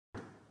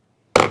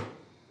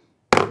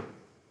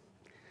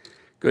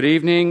Good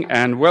evening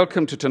and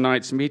welcome to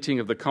tonight's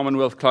meeting of the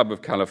Commonwealth Club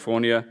of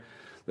California,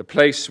 the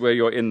place where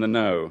you're in the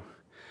know.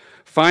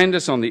 Find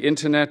us on the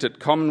internet at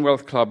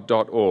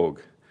commonwealthclub.org.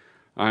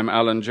 I'm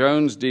Alan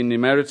Jones, Dean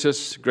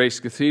Emeritus, Grace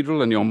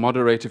Cathedral, and your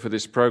moderator for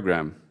this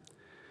program.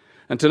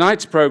 And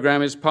tonight's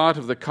program is part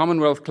of the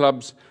Commonwealth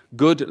Club's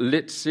Good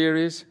Lit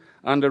series,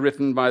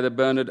 underwritten by the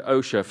Bernard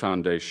Osher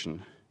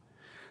Foundation.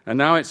 And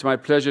now it's my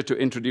pleasure to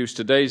introduce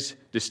today's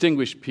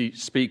distinguished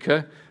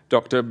speaker,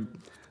 Dr.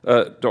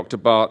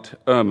 Bart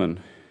Ehrman.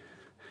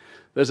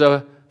 There's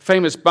a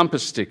famous bumper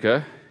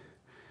sticker,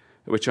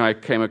 which I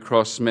came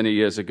across many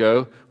years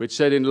ago, which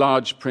said in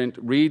large print,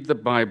 "Read the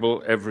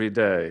Bible every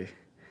day."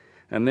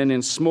 And then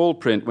in small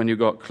print, when you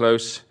got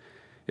close,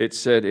 it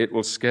said, "It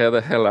will scare the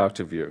hell out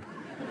of you."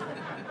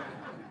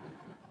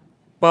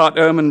 Bart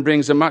Ehrman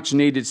brings a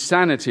much-needed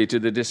sanity to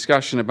the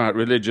discussion about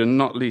religion,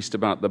 not least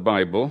about the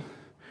Bible.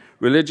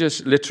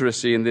 Religious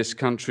literacy in this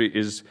country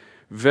is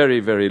very,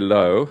 very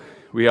low.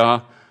 We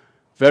are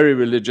very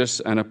religious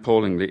and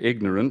appallingly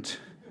ignorant.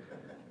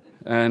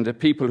 And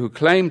people who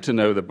claim to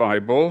know the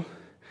Bible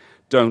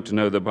don't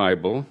know the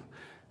Bible.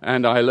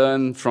 And I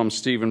learned from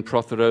Stephen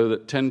Prothero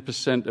that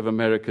 10% of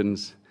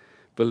Americans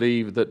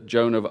believe that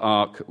Joan of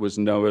Arc was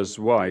Noah's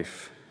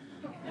wife.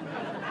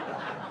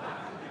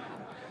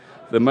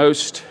 The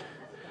most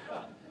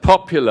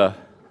popular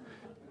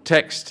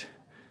text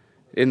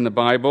in the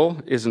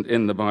Bible isn't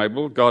in the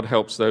Bible. God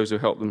helps those who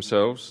help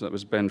themselves. That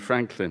was Ben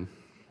Franklin.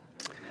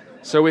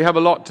 So we have a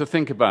lot to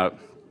think about.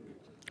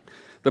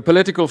 The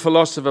political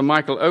philosopher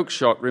Michael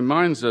Oakeshott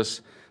reminds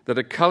us that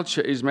a culture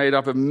is made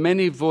up of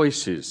many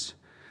voices,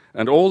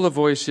 and all the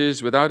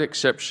voices, without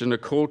exception, are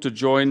called to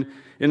join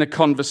in a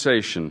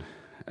conversation,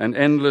 an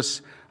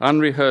endless,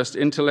 unrehearsed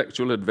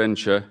intellectual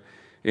adventure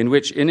in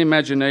which, in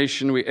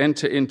imagination, we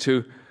enter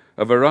into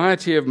a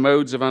variety of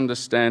modes of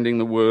understanding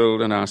the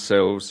world and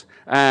ourselves,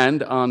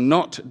 and are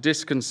not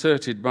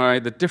disconcerted by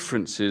the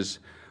differences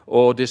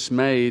or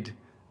dismayed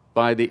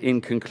by the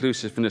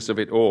inconclusiveness of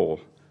it all.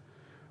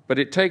 But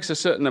it takes a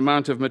certain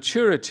amount of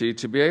maturity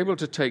to be able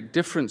to take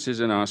differences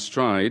in our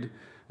stride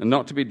and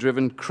not to be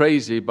driven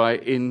crazy by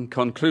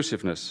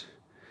inconclusiveness.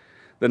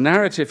 The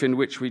narrative in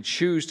which we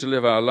choose to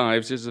live our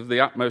lives is of the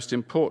utmost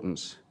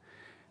importance,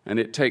 and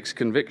it takes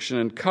conviction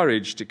and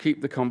courage to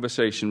keep the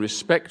conversation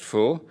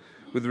respectful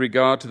with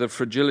regard to the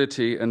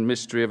fragility and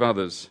mystery of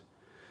others,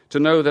 to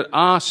know that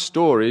our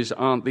stories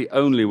aren't the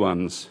only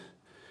ones.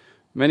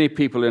 Many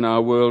people in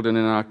our world and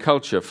in our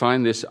culture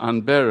find this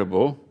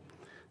unbearable,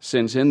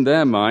 since in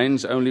their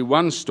minds only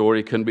one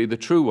story can be the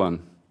true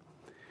one.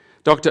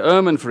 Dr.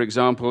 Ehrman, for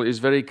example, is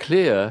very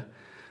clear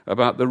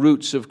about the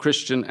roots of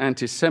Christian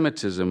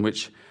anti-Semitism,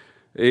 which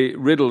is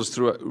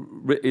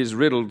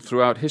riddled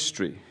throughout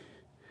history.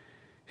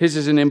 His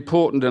is an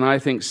important and, I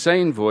think,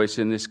 sane voice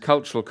in this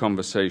cultural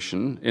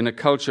conversation, in a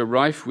culture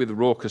rife with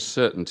raucous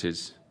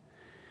certainties.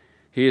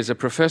 He is a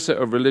professor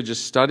of religious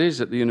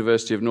studies at the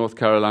University of North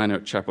Carolina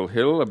at Chapel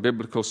Hill, a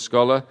biblical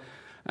scholar,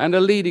 and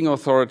a leading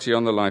authority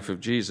on the life of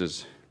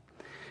Jesus.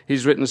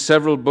 He's written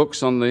several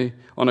books on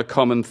a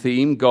common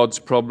theme, God's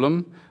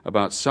Problem,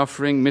 about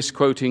suffering,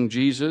 misquoting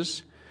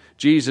Jesus,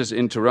 Jesus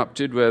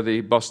Interrupted, where the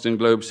Boston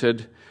Globe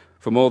said,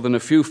 for more than a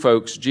few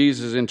folks,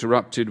 Jesus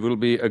Interrupted will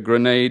be a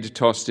grenade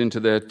tossed into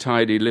their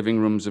tidy living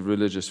rooms of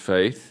religious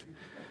faith.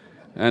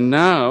 And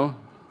now,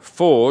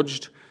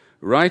 Forged,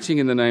 writing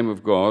in the name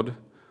of God,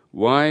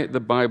 why the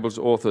Bible's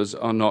authors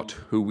are not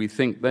who we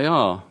think they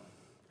are.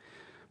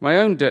 My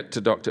own debt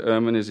to Dr.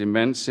 Ehrman is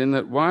immense in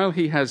that while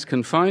he has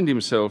confined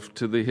himself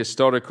to the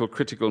historical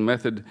critical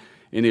method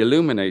in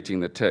illuminating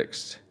the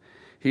text,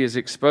 he has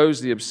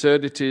exposed the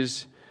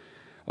absurdities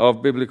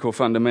of biblical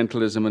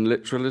fundamentalism and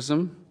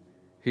literalism.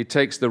 He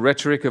takes the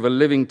rhetoric of a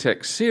living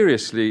text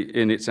seriously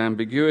in its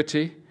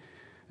ambiguity,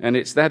 and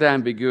it's that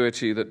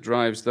ambiguity that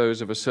drives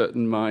those of a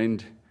certain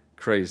mind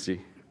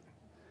crazy.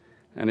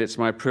 And it's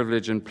my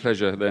privilege and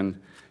pleasure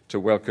then to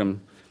welcome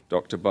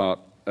Dr. Bart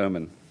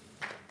Ehrman.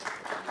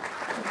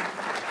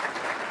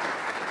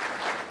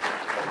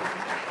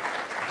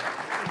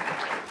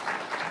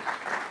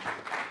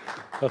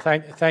 Well,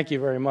 thank you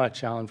very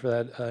much, Alan, for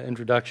that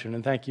introduction,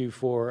 and thank you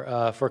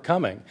for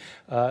coming.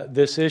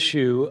 This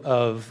issue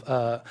of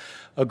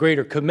a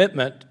greater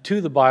commitment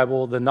to the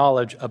Bible, the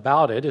knowledge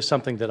about it, is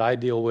something that I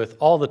deal with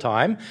all the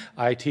time.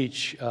 I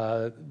teach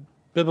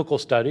biblical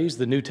studies,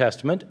 the New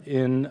Testament,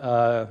 in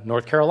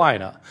North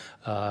Carolina,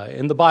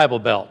 in the Bible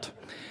Belt.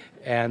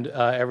 And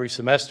every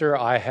semester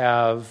I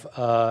have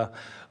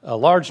a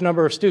large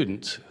number of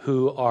students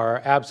who are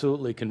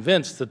absolutely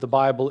convinced that the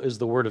Bible is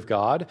the Word of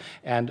God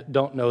and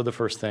don't know the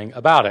first thing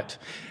about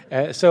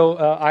it. So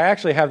I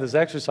actually have this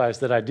exercise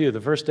that I do the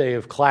first day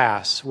of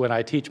class when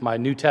I teach my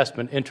New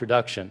Testament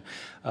introduction.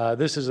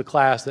 This is a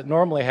class that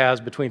normally has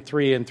between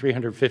 300 and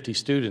 350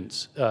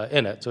 students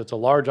in it, so it's a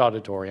large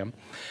auditorium.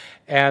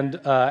 And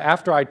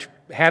after I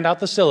hand out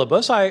the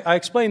syllabus, I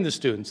explain to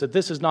students that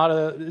it's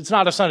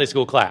not a Sunday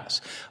school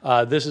class.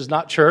 This is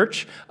not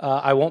church.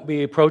 I won't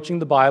be approaching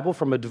the Bible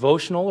from a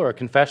devotional or a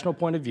confessional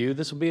point of view.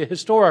 This will be a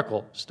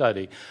historical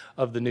study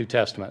of the New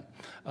Testament.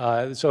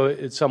 So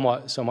it's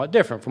somewhat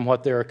different from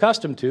what they're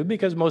accustomed to,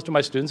 because most of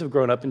my students have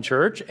grown up in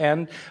church,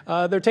 and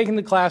they're taking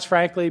the class,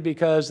 frankly,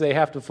 because they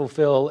have to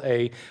fulfill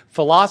a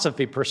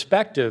philosophy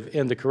perspective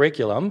in the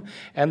curriculum,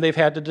 and they've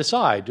had to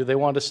decide, do they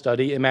want to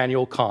study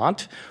Immanuel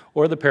Kant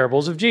or the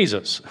parables of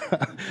Jesus?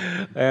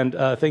 And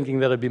thinking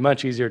that it'd be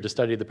much easier to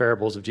study the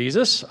parables of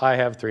Jesus, I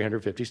have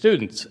 350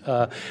 students.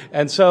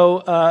 And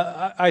so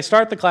I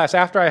start the class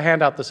after I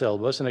hand out the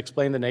syllabus and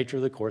explain the nature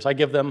of the course. I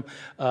give them,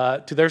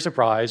 to their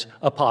surprise,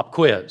 a pop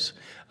quiz.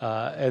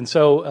 And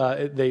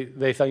so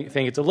they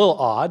think it's a little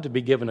odd to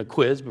be given a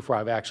quiz before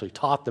I've actually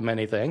taught them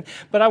anything.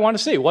 But I want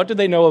to see, what do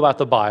they know about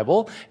the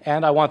Bible?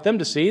 And I want them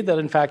to see that,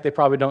 in fact, they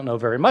probably don't know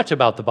very much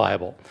about the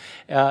Bible.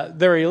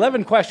 There are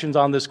 11 questions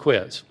on this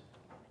quiz.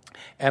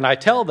 And I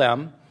tell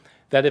them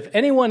that if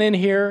anyone in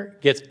here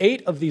gets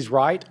 8 of these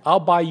right,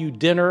 I'll buy you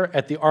dinner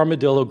at the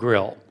Armadillo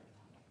Grill.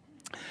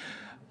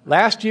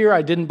 Last year,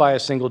 I didn't buy a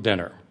single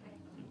dinner.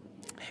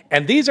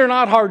 And these are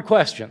not hard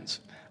questions.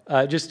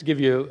 Just to give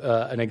you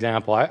an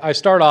example, I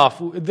start off,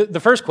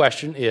 the first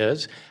question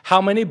is, how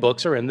many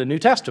books are in the New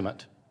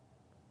Testament?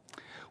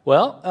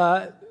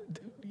 Well,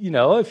 you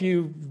know, if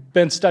you've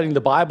been studying the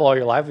Bible all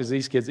your life, as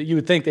these kids, you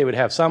would think they would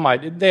have some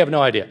idea. They have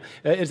no idea.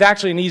 It's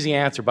actually an easy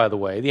answer, by the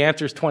way. The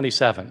answer is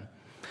 27.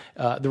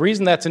 The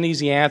reason that's an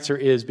easy answer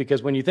is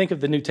because when you think of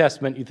the New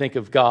Testament, you think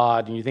of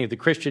God, and you think of the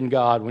Christian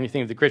God. When you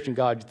think of the Christian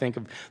God, you think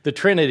of the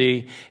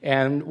Trinity.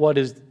 And what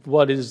is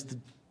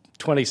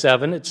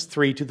 27? It's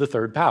 3 to the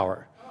third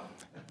power.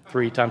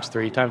 3 times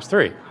 3 times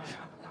 3.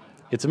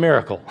 It's a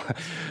miracle.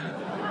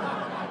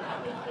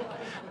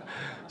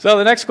 So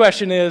the next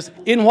question is,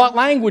 in what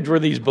language were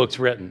these books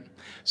written?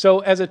 So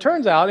as it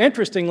turns out,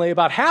 interestingly,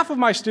 about half of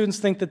my students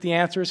think that the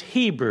answer is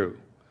Hebrew.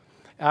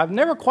 I've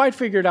never quite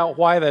figured out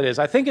why that is.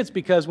 I think it's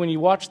because when you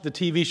watch the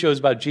TV shows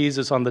about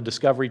Jesus on the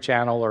Discovery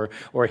Channel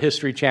or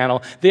History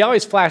Channel, they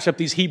always flash up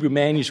these Hebrew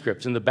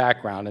manuscripts in the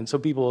background, and so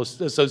people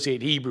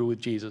associate Hebrew with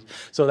Jesus.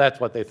 So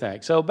that's what they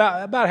think. So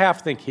about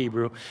half think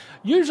Hebrew.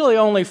 Usually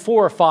only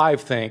 4 or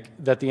 5 think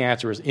that the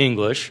answer is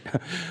English.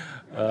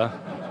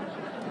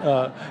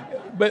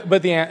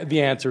 But the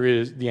answer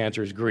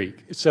is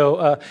Greek.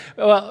 So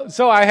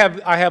I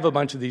have a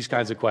bunch of these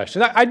kinds of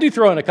questions. I do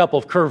throw in a couple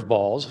of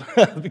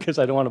curveballs because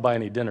I don't want to buy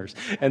any dinners.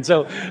 And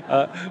so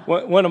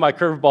one of my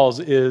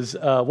curveballs is,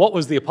 what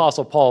was the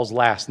Apostle Paul's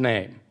last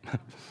name?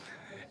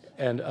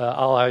 And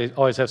I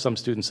always have some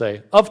students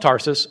say, of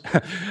Tarsus,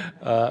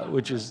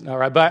 which is not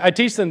right. But I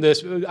teach them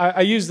this.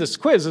 I use this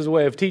quiz as a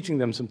way of teaching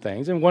them some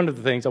things. And one of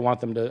the things I want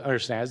them to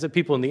understand is that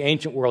people in the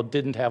ancient world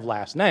didn't have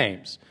last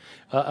names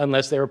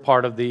unless they were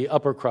part of the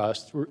upper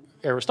crust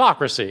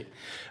aristocracy.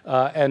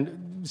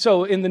 And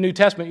so in the New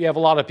Testament, you have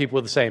a lot of people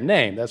with the same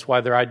name. That's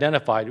why they're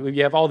identified.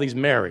 You have all these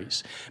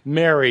Marys.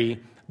 Mary,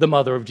 the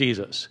mother of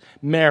Jesus,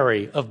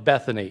 Mary of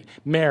Bethany,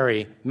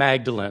 Mary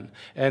Magdalene.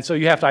 And so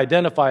you have to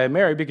identify a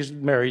Mary because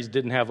Marys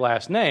didn't have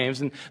last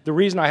names. And the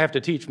reason I have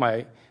to teach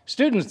my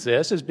students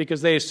this is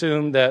because they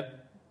assume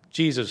that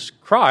Jesus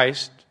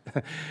Christ,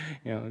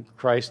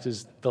 Christ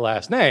is the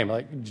last name,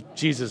 like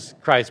Jesus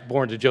Christ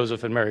born to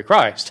Joseph and Mary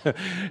Christ.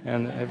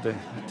 And I have to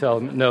tell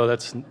them, no,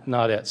 that's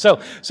not it. So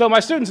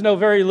my students know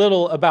very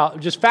little about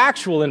just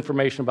factual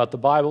information about the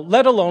Bible,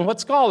 let alone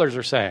what scholars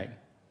are saying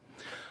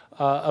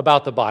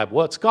about the Bible,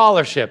 what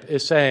scholarship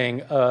is saying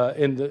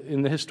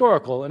in the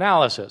historical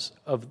analysis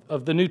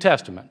of the New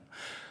Testament.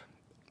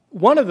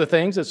 One of the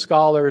things that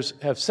scholars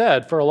have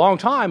said for a long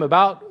time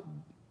about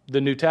the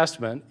New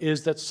Testament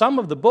is that some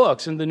of the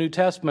books in the New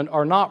Testament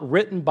are not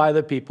written by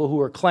the people who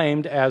are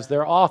claimed as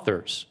their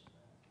authors.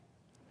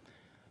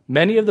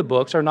 Many of the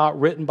books are not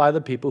written by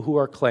the people who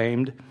are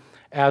claimed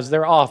as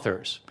their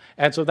authors.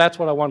 And so that's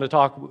what I want to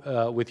talk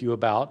with you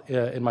about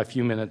in my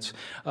few minutes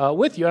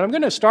with you. And I'm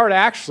going to start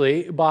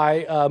actually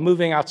by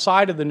moving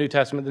outside of the New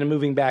Testament and then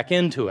moving back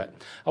into it.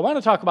 I want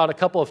to talk about a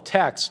couple of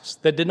texts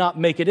that did not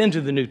make it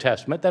into the New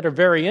Testament that are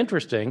very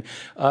interesting,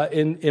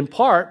 in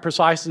part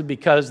precisely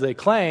because they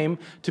claim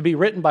to be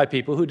written by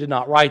people who did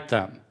not write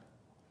them.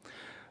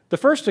 The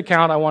first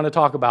account I want to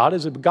talk about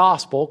is a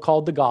gospel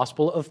called the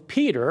Gospel of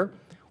Peter,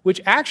 which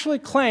actually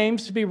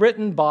claims to be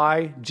written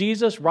by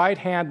Jesus'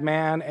 right-hand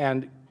man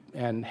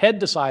and head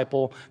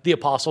disciple, the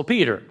Apostle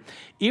Peter,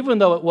 even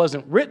though it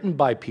wasn't written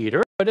by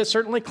Peter, but it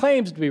certainly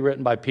claims to be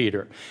written by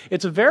Peter.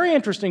 It's a very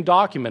interesting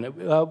document.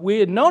 We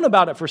had known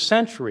about it for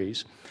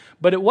centuries,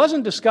 but it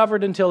wasn't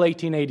discovered until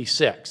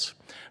 1886.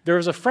 There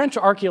was a French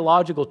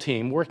archaeological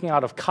team working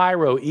out of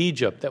Cairo,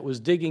 Egypt, that was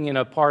digging in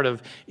a part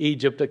of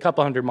Egypt a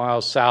couple hundred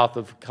miles south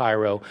of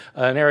Cairo,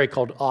 an area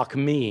called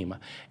Akhmim.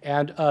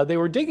 And they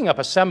were digging up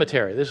a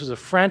cemetery. This was a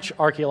French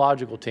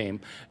archaeological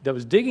team that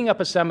was digging up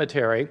a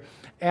cemetery,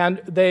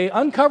 and they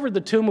uncovered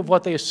the tomb of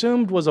what they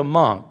assumed was a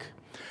monk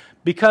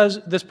because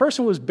this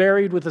person was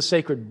buried with a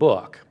sacred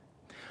book.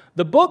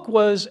 The book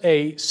was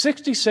a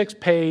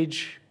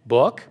 66-page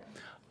book,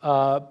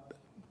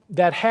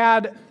 that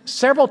had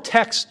several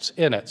texts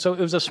in it. So it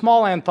was a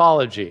small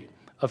anthology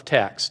of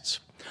texts.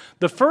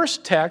 The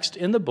first text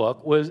in the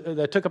book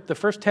that took up the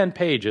first 10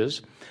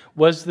 pages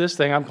was this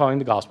thing I'm calling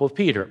the Gospel of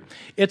Peter.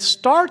 It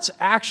starts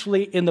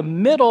actually in the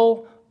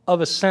middle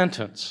of a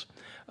sentence.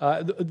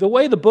 The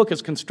way the book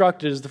is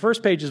constructed is the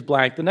first page is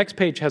blank, the next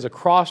page has a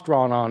cross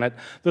drawn on it,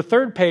 the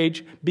third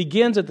page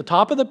begins at the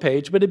top of the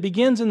page, but it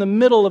begins in the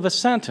middle of a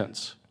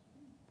sentence,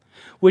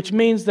 which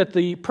means that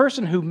the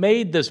person who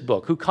made this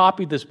book, who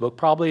copied this book,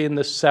 probably in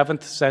the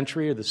 7th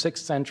century or the 6th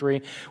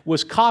century,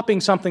 was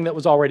copying something that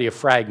was already a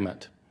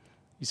fragment.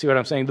 You see what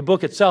I'm saying? The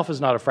book itself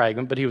is not a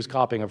fragment, but he was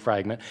copying a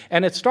fragment.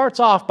 And it starts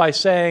off by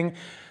saying,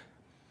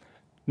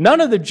 none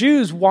of the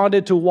Jews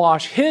wanted to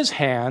wash his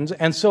hands,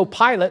 and so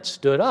Pilate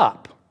stood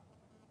up.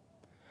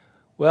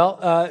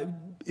 Well,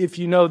 if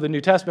you know the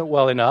New Testament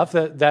well enough,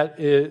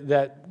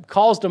 that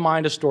calls to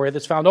mind a story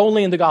that's found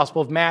only in the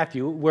Gospel of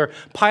Matthew, where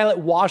Pilate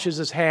washes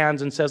his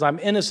hands and says, I'm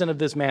innocent of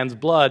this man's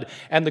blood,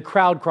 and the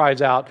crowd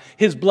cries out,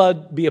 his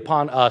blood be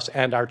upon us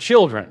and our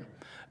children.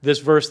 This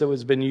verse that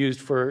has been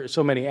used for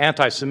so many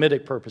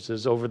anti-Semitic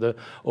purposes over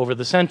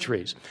the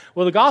centuries.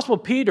 Well, the Gospel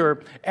of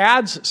Peter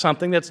adds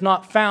something that's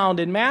not found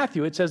in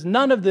Matthew. It says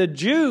none of the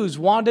Jews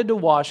wanted to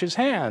wash his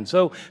hands.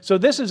 So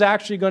this is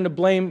actually going to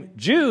blame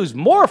Jews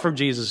more for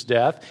Jesus'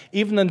 death,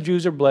 even than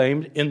Jews are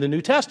blamed in the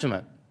New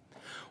Testament.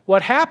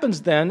 What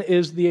happens then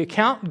is the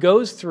account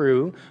goes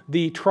through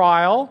the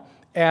trial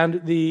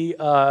and the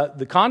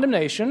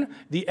condemnation,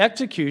 the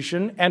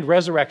execution, and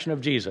resurrection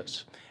of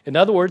Jesus. In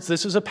other words,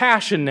 this is a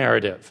passion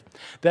narrative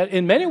that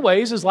in many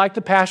ways is like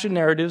the passion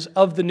narratives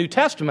of the New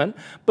Testament,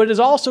 but is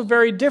also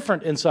very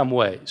different in some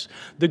ways.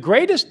 The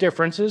greatest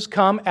differences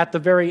come at the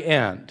very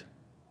end.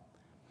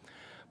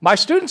 My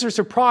students are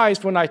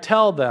surprised when I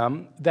tell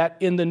them that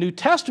in the New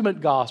Testament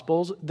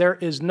Gospels, there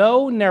is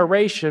no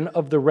narration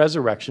of the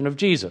resurrection of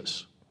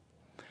Jesus.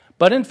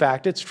 But in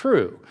fact, it's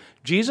true.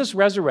 Jesus'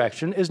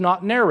 resurrection is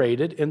not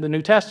narrated in the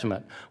New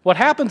Testament. What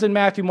happens in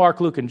Matthew, Mark,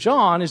 Luke, and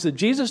John is that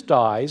Jesus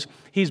dies,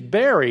 he's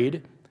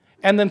buried,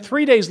 and then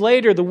 3 days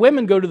later, the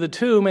women go to the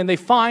tomb and they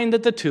find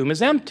that the tomb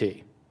is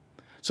empty.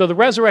 So the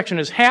resurrection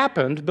has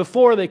happened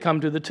before they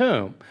come to the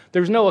tomb.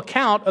 There's no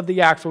account of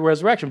the actual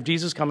resurrection of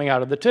Jesus coming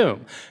out of the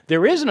tomb.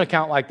 There is an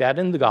account like that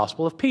in the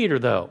Gospel of Peter,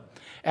 though,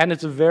 and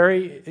it's a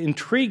very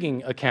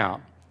intriguing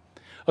account.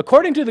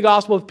 According to the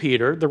Gospel of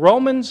Peter, the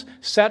Romans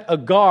set a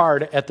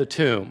guard at the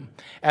tomb.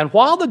 And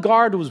while the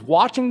guard was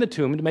watching the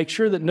tomb to make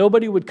sure that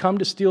nobody would come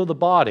to steal the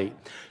body,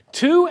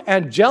 2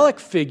 angelic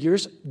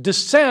figures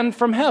descend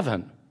from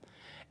heaven.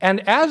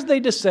 And as they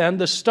descend,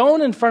 the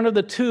stone in front of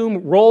the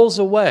tomb rolls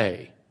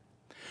away.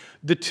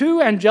 The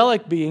 2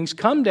 angelic beings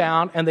come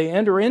down and they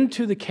enter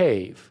into the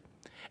cave.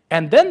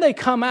 And then they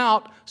come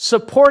out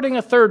supporting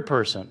a third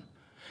person.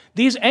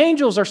 These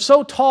angels are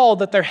so tall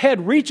that their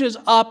head reaches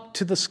up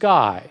to the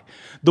sky.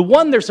 The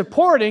one they're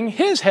supporting,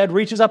 his head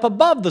reaches up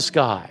above the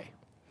sky.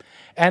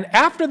 And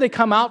after they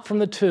come out from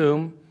the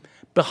tomb,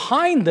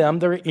 behind them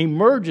there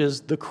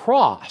emerges the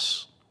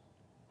cross.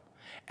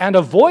 And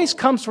a voice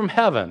comes from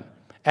heaven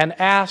and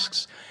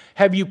asks,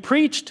 have you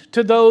preached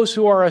to those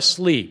who are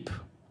asleep?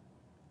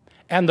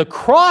 And the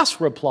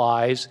cross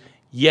replies,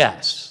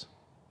 yes.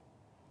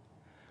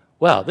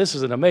 Well, this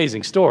is an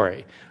amazing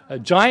story. A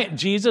giant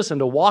Jesus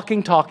and a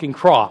walking, talking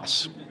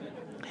cross.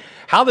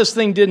 How this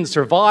thing didn't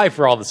survive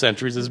for all the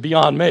centuries is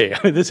beyond me. I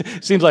mean, this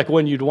seems like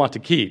one you'd want to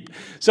keep.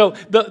 So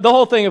the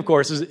whole thing, of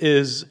course,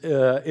 is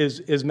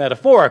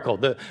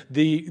metaphorical.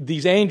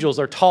 These angels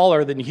are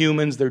taller than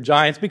humans. They're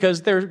giants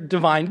because they're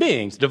divine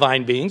beings.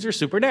 Divine beings are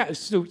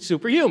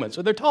superhuman,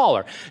 so they're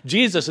taller.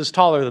 Jesus is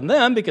taller than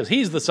them because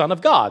he's the Son of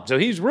God, so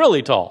he's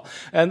really tall.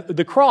 And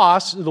the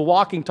cross, the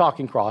walking,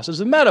 talking cross, is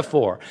a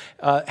metaphor.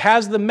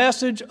 Has the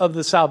message of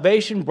the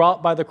salvation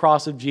brought by the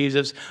cross of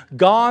Jesus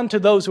gone to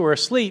those who are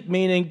asleep,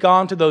 meaning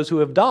gone to those who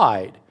have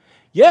died?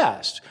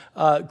 Yes,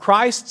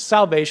 Christ's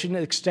salvation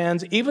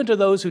extends even to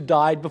those who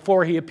died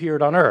before he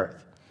appeared on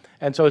earth.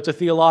 And so it's a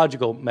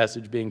theological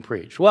message being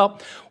preached. Well,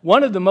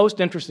 one of the most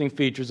interesting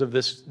features of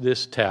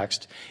this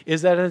text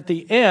is that at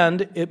the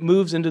end, it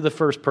moves into the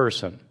first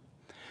person.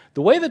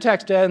 The way the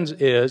text ends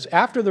is,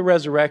 after the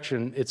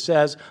resurrection, it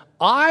says,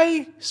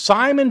 I,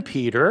 Simon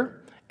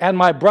Peter, and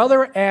my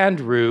brother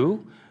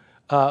Andrew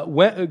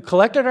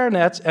collected our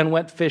nets and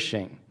went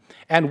fishing.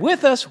 And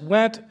with us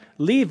went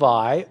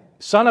Levi,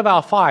 son of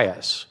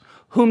Alphaeus,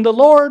 whom the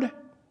Lord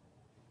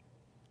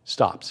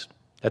stops.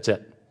 That's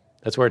it.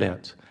 That's where it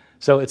ends.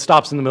 So it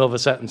stops in the middle of a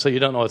sentence, so you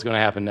don't know what's going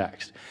to happen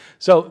next.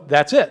 So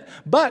that's it.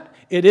 But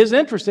it is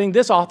interesting,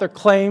 this author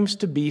claims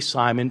to be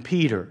Simon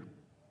Peter.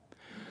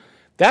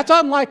 That's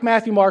unlike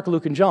Matthew, Mark,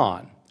 Luke, and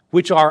John,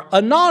 which are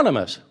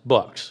anonymous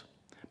books.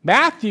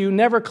 Matthew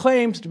never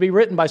claims to be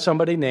written by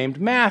somebody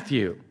named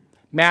Matthew.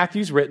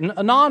 Matthew's written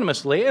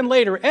anonymously, and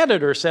later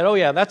editors said, oh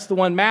yeah, that's the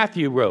one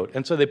Matthew wrote,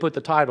 and so they put the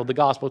title, The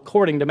Gospel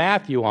According to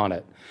Matthew, on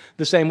it.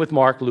 The same with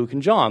Mark, Luke,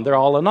 and John. They're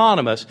all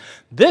anonymous.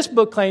 This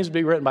book claims to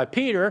be written by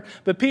Peter,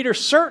 but Peter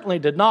certainly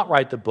did not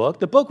write the book.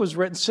 The book was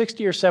written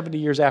 60 or 70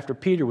 years after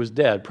Peter was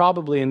dead,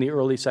 probably in the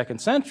early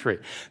 2nd century.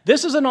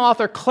 This is an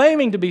author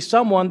claiming to be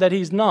someone that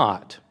he's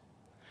not.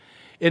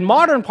 In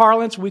modern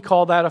parlance, we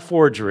call that a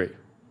forgery.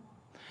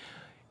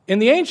 In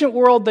the ancient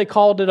world, they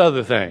called it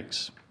other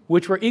things,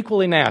 which were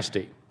equally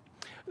nasty.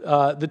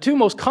 The two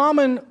most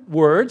common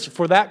words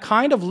for that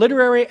kind of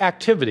literary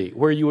activity,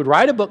 where you would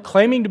write a book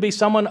claiming to be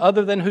someone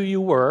other than who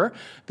you were,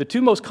 the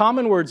two most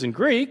common words in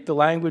Greek, the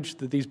language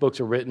that these books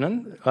are written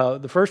in,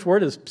 the first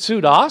word is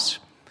pseudos,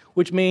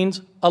 which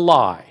means a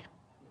lie.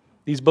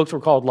 These books were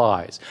called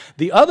lies.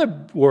 The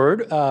other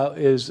word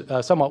is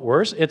somewhat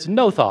worse. It's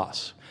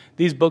nothos.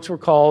 These books were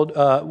called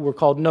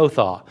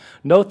notha.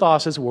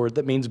 Nothos is a word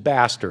that means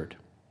bastard.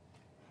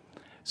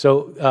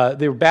 So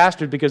they were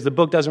bastard because the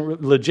book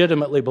doesn't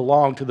legitimately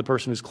belong to the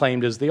person who's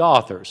claimed as the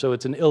author. So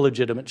it's an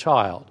illegitimate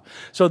child.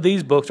 So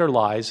these books are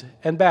lies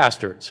and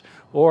bastards,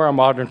 or a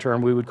modern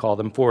term, we would call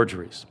them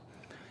forgeries.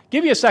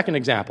 Give you a second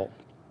example.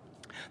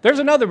 There's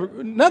another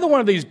one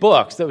of these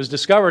books that was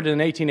discovered in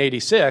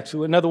 1886.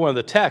 Another one of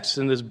the texts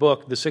in this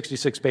book, the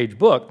 66-page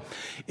book,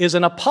 is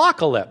an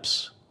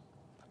apocalypse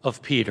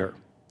of Peter.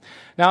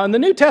 Now, in the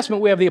New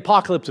Testament, we have the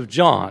apocalypse of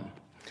John,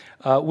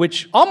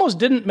 which almost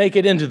didn't make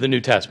it into the New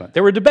Testament.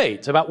 There were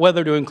debates about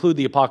whether to include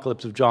the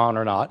apocalypse of John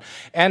or not.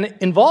 And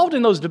involved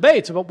in those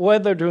debates about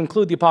whether to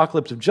include the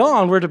apocalypse of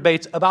John were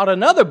debates about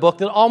another book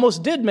that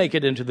almost did make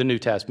it into the New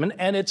Testament,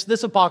 and it's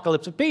this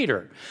apocalypse of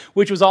Peter,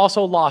 which was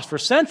also lost for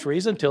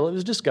centuries until it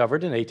was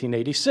discovered in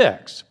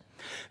 1886.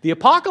 The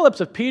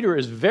apocalypse of Peter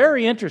is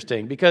very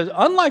interesting because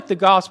unlike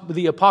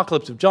the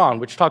apocalypse of John,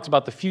 which talks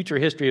about the future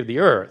history of the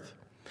earth,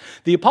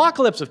 the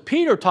apocalypse of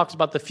Peter talks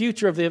about the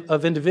future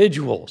of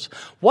individuals.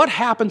 What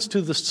happens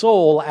to the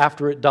soul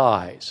after it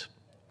dies?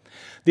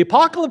 The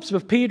apocalypse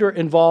of Peter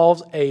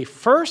involves a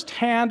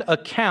first-hand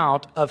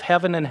account of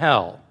heaven and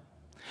hell.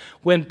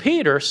 When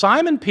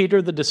Simon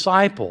Peter the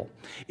disciple,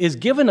 is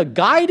given a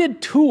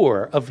guided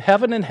tour of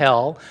heaven and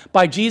hell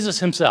by Jesus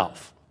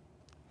himself.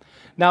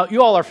 Now,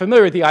 you all are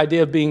familiar with the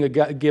idea of being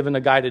given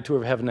a guided tour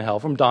of heaven and hell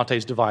from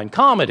Dante's Divine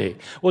Comedy.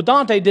 Well,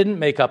 Dante didn't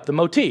make up the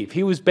motif.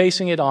 He was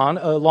basing it on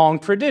a long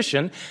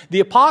tradition. The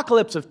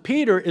apocalypse of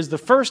Peter is the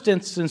first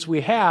instance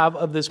we have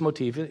of this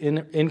motif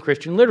in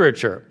Christian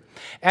literature.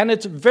 And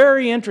it's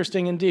very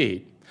interesting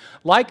indeed.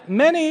 Like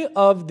many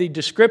of the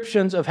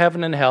descriptions of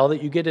heaven and hell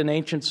that you get in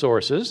ancient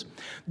sources,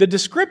 the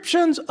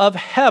descriptions of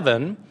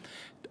heaven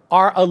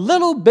are a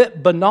little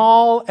bit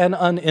banal and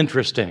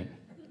uninteresting.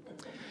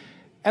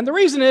 And the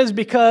reason is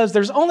because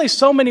there's only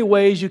so many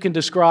ways you can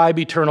describe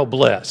eternal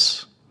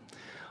bliss.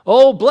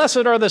 Oh,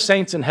 blessed are the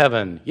saints in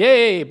heaven.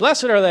 Yea,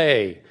 blessed are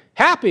they.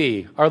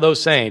 Happy are those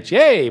saints.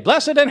 Yea,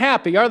 blessed and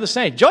happy are the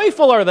saints.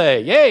 Joyful are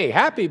they. Yea,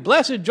 happy,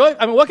 blessed, joy.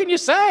 I mean, what can you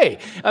say?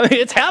 I mean,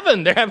 it's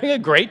heaven. They're having a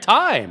great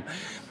time.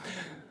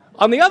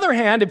 On the other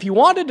hand, if you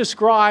want to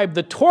describe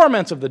the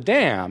torments of the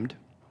damned,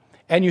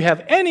 and you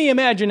have any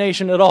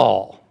imagination at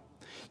all,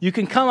 you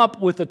can come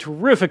up with a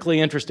terrifically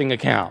interesting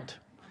account.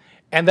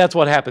 And that's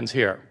what happens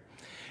here.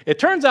 It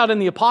turns out in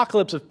the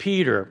apocalypse of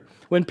Peter,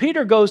 when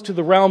Peter goes to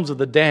the realms of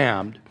the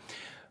damned,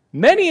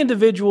 many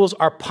individuals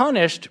are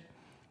punished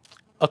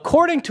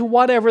according to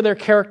whatever their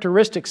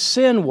characteristic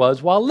sin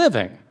was while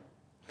living.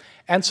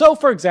 And so,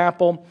 for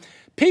example,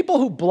 people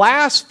who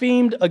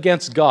blasphemed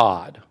against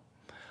God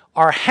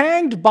are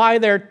hanged by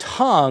their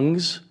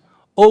tongues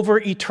over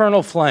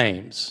eternal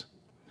flames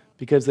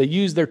because they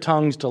used their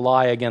tongues to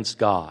lie against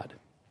God.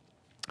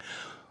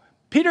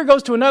 Peter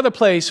goes to another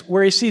place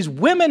where he sees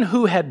women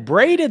who had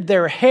braided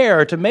their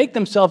hair to make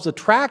themselves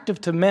attractive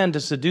to men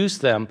to seduce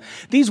them.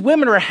 These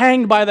women are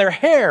hanged by their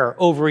hair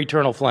over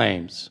eternal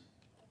flames.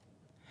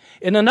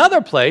 In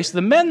another place,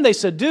 the men they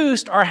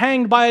seduced are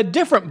hanged by a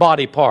different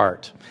body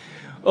part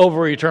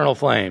over eternal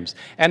flames.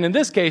 And in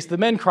this case, the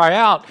men cry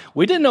out,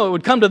 "We didn't know it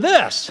would come to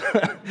this,"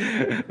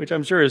 which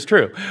I'm sure is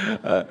true.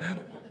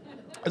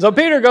 So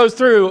Peter goes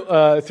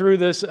through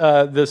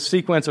this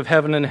sequence of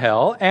heaven and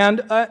hell,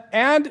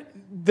 and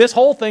this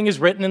whole thing is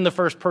written in the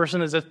first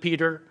person as if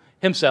Peter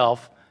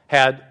himself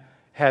had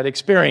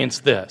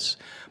experienced this.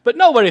 But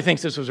nobody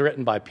thinks this was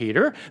written by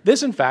Peter.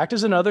 This, in fact,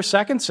 is another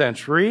 2nd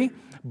century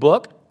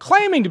book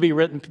claiming to be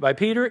written by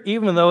Peter,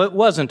 even though it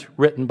wasn't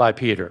written by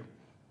Peter.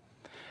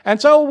 And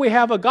so we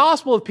have a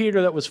gospel of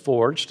Peter that was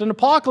forged, an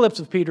apocalypse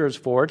of Peter is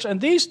forged,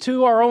 and these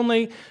two are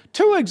only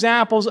two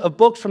examples of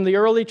books from the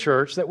early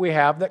church that we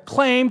have that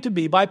claim to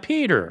be by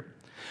Peter.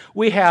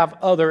 We have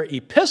other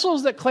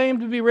epistles that claim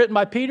to be written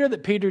by Peter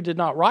that Peter did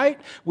not write.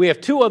 We have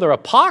two other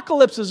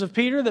apocalypses of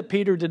Peter that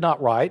Peter did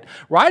not write.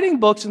 Writing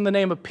books in the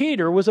name of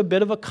Peter was a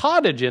bit of a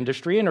cottage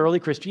industry in early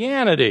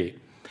Christianity.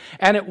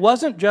 And it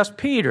wasn't just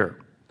Peter.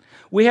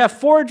 We have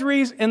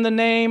forgeries in the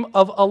name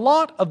of a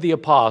lot of the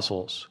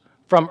apostles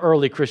from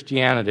early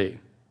Christianity.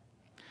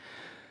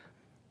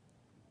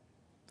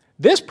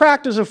 This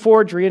practice of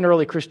forgery in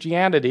early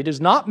Christianity does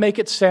not make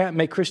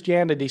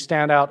Christianity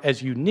stand out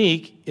as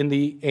unique in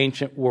the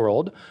ancient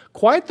world.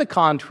 Quite the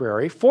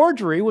contrary,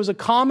 forgery was a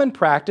common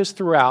practice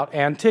throughout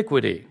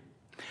antiquity.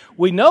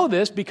 We know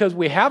this because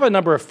we have a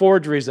number of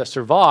forgeries that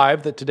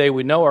survive that today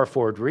we know are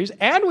forgeries,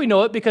 and we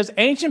know it because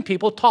ancient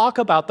people talk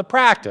about the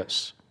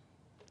practice.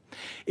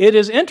 It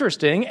is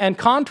interesting, and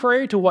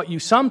contrary to what you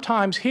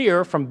sometimes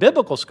hear from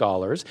biblical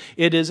scholars,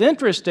 it is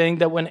interesting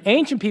that when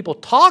ancient people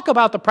talk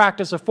about the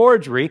practice of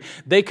forgery,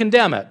 they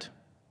condemn it.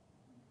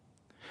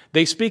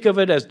 They speak of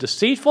it as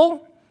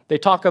deceitful. They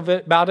talk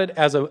about it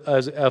as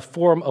a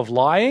form of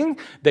lying.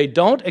 They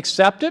don't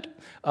accept it,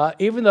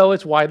 even though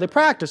it's widely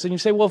practiced. And you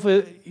say, well,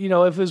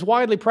 if it's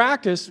widely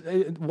practiced,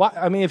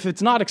 if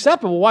it's not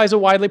acceptable, why is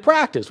it widely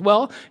practiced?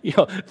 Well,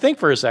 think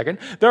for a second.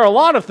 There are a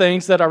lot of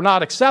things that are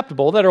not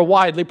acceptable that are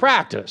widely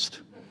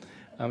practiced.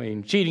 I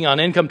mean, cheating on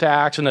income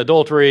tax and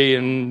adultery,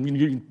 and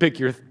you pick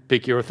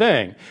your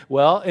thing.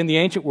 Well, in the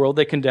ancient world,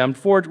 they condemned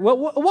forgery.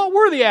 What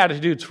were the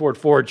attitudes toward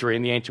forgery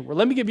in the ancient world?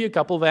 Let me give you a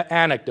couple of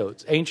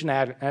ancient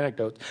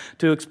anecdotes,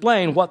 to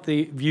explain what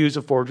the views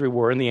of forgery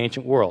were in the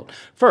ancient world.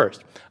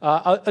 First,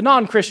 a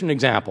non-Christian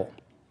example.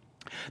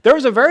 There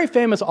was a very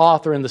famous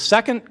author in the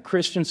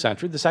second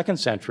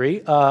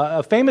century,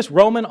 a famous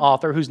Roman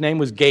author whose name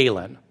was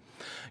Galen.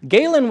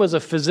 Galen was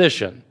a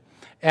physician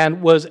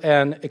and was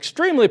an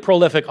extremely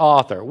prolific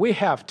author. We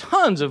have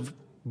tons of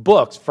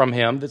books from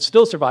him that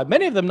still survive,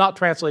 many of them not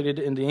translated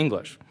into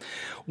English.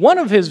 One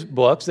of his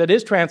books that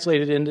is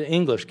translated into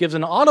English gives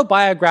an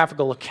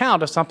autobiographical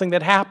account of something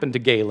that happened to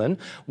Galen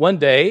one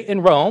day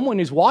in Rome. When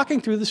he was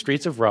walking through the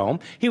streets of Rome,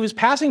 he was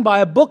passing by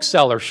a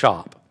bookseller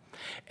shop.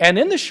 And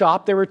in the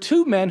shop, there were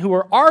two men who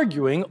were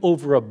arguing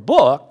over a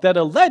book that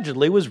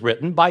allegedly was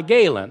written by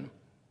Galen.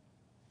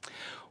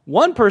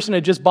 One person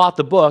had just bought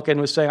the book and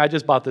was saying, I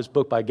just bought this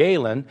book by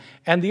Galen.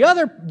 And the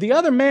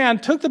other man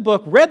took the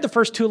book, read the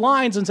first two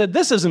lines, and said,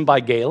 this isn't by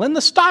Galen.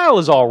 The style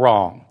is all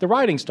wrong. The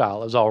writing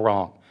style is all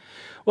wrong.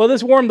 Well,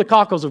 this warmed the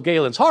cockles of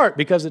Galen's heart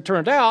because it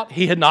turned out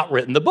he had not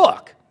written the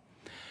book.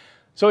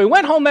 So he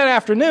went home that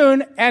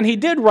afternoon, and he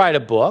did write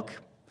a book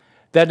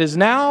that is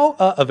now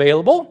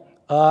available.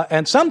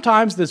 And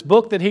sometimes this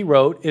book that he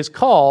wrote is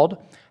called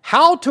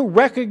How to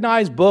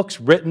Recognize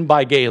Books Written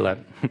by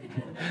Galen.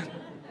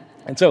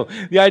 And so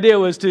the idea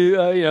was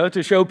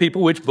to show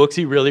people which books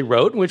he really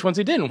wrote and which ones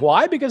he didn't.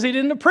 Why? Because he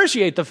didn't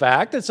appreciate the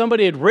fact that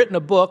somebody had written a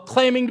book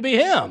claiming to be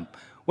him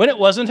when it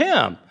wasn't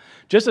him.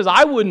 Just as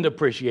I wouldn't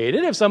appreciate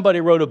it if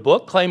somebody wrote a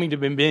book claiming to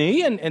be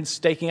me and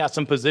staking out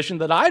some position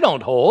that I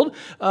don't hold,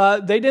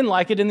 they didn't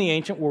like it in the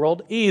ancient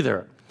world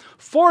either.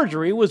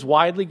 Forgery was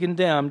widely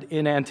condemned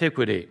in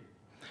antiquity.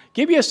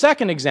 Give you a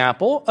second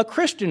example, a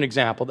Christian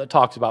example that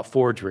talks about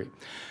forgery.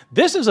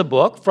 This is a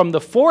book from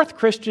the 4th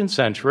Christian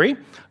century,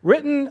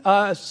 written,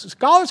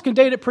 scholars can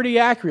date it pretty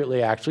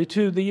accurately, actually,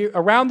 to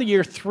around the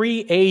year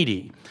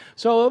 380.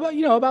 So,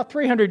 about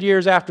 300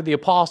 years after the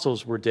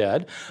apostles were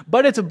dead.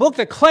 But it's a book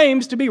that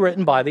claims to be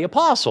written by the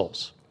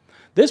apostles.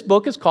 This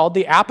book is called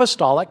the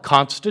Apostolic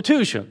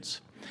Constitutions.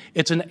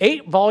 It's an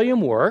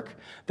 8-volume work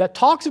that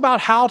talks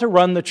about how to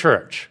run the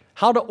church,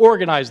 how to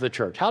organize the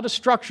church, how to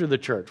structure the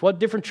church, what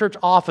different church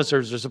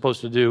officers are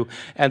supposed to do,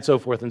 and so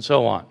forth and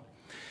so on.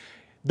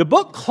 The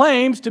book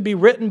claims to be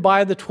written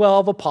by the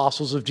 12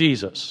 apostles of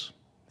Jesus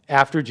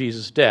after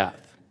Jesus'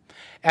 death.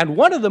 And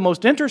one of the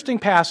most interesting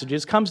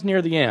passages comes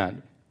near the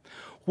end,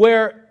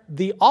 where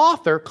the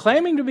author,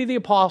 claiming to be the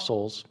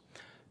apostles,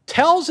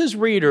 tells his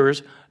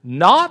readers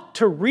not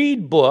to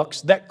read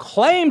books that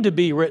claim to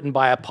be written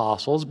by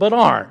apostles but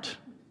aren't.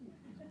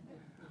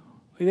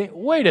 You think,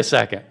 wait a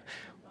second.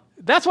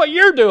 That's what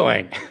you're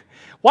doing.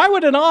 Why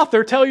would an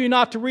author tell you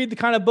not to read the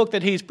kind of book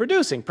that he's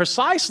producing?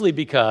 Precisely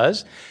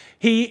because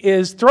he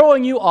is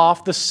throwing you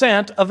off the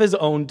scent of his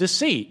own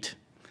deceit.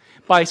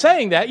 By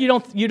saying that, you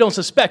don't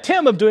suspect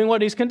him of doing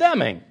what he's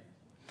condemning.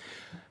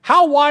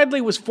 How widely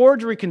was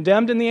forgery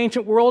condemned in the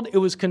ancient world? It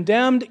was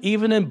condemned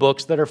even in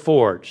books that are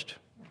forged.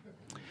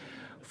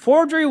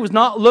 Forgery was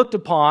not looked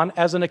upon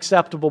as an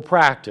acceptable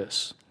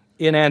practice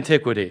in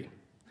antiquity.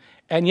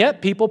 And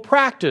yet people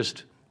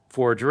practiced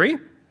forgery.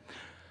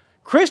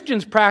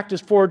 Christians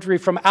practiced forgery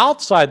from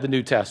outside the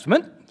New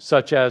Testament,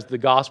 such as the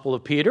Gospel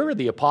of Peter,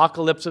 the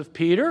Apocalypse of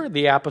Peter,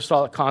 the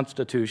Apostolic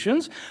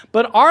Constitutions.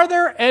 But are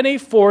there any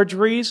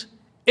forgeries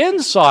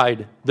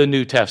inside the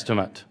New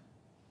Testament?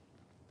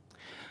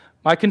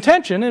 My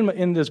contention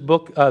in this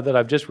book that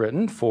I've just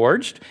written,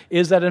 Forged,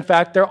 is that in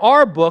fact there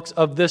are books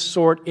of this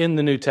sort in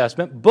the New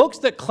Testament, books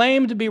that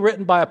claim to be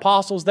written by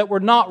apostles that were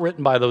not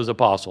written by those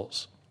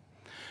apostles.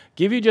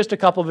 Give you just a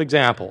couple of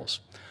examples.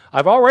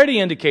 I've already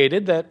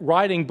indicated that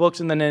writing books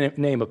in the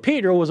name of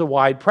Peter was a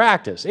wide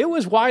practice. It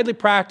was widely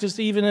practiced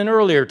even in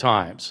earlier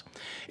times.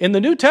 In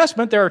the New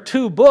Testament, there are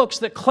 2 books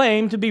that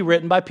claim to be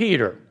written by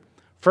Peter,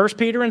 1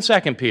 Peter and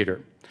 2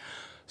 Peter.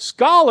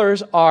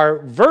 Scholars are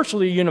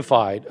virtually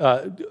unified.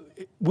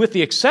 With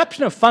the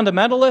exception of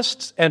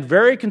fundamentalists and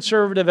very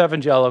conservative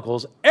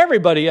evangelicals,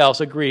 everybody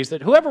else agrees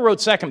that whoever wrote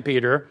 2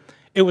 Peter,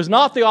 it was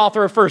not the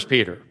author of 1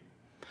 Peter.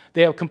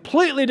 They have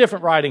completely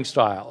different writing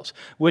styles,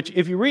 which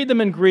if you read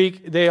them in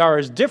Greek, they are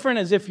as different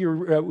as if you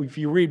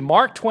read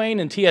Mark Twain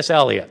and T.S.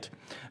 Eliot.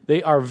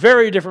 They are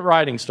very different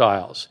writing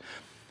styles.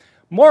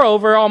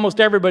 Moreover, almost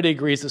everybody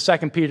agrees that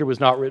 2 Peter was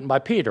not written by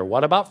Peter.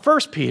 What about 1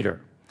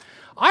 Peter?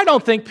 I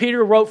don't think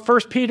Peter wrote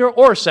 1 Peter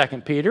or 2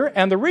 Peter,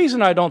 and the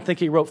reason I don't think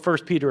he wrote 1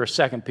 Peter or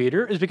 2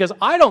 Peter is because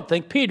I don't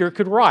think Peter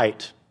could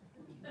write.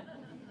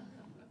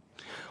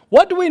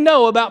 What do we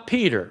know about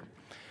Peter?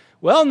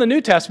 Well, in the New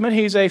Testament,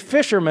 he's a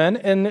fisherman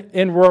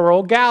in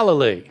rural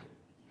Galilee.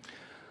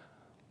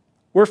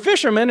 Were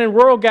fishermen in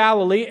rural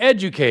Galilee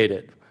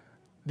educated?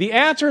 The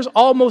answer is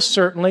almost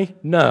certainly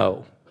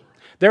no.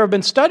 There have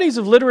been studies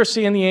of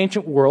literacy in the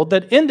ancient world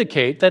that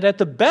indicate that at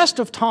the best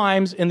of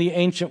times in the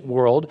ancient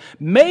world,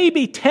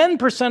 maybe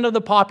 10% of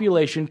the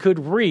population could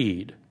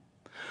read.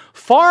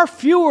 Far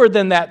fewer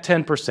than that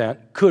 10%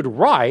 could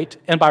write,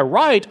 and by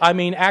write, I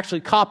mean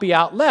actually copy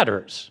out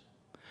letters.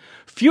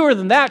 Fewer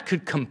than that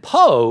could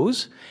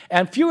compose,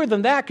 and fewer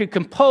than that could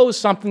compose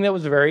something that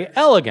was very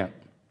elegant.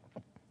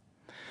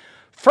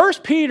 1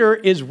 Peter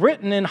is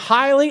written in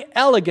highly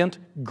elegant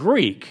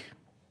Greek.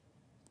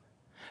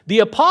 The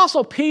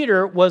Apostle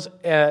Peter was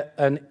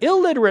an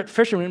illiterate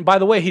fisherman. By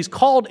the way, he's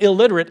called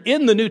illiterate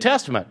in the New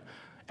Testament.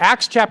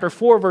 Acts chapter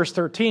 4, verse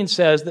 13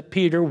 says that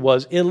Peter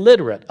was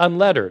illiterate,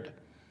 unlettered.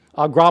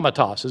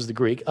 Grammatos is the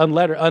Greek,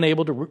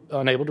 unable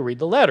to read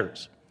the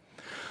letters.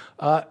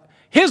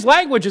 His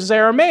language is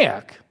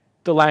Aramaic,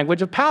 the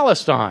language of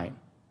Palestine.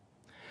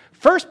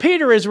 1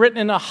 Peter is written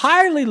in a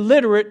highly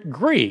literate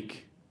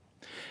Greek.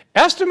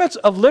 Estimates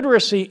of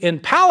literacy in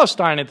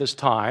Palestine at this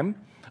time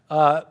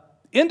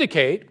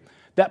indicate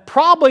that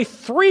probably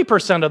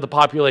 3% of the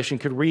population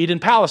could read in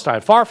Palestine,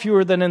 far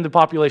fewer than in the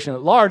population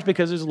at large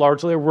because it's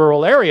largely a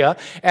rural area,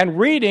 and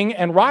reading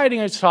and writing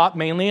is taught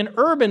mainly in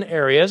urban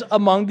areas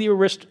among the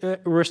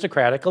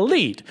aristocratic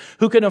elite,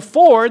 who can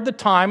afford the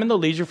time and the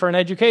leisure for an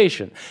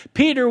education.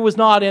 Peter was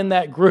not in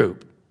that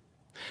group.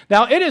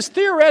 Now, it is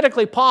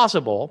theoretically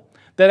possible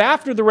that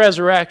after the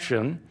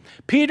resurrection,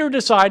 Peter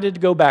decided to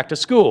go back to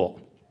school.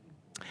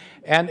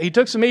 And he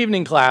took some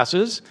evening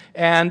classes,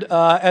 and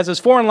as his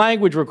foreign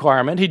language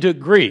requirement, he took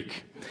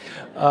Greek.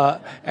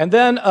 And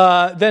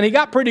then he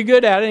got pretty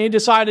good at it, and he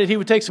decided he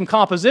would take some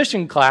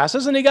composition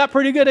classes, and he got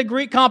pretty good at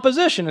Greek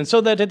composition, and so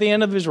that at the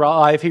end of his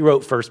life, he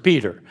wrote 1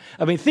 Peter.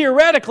 I mean,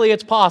 theoretically,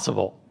 it's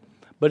possible,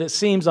 but it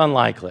seems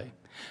unlikely.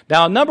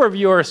 Now, a number of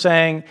you are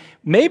saying,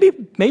 maybe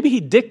he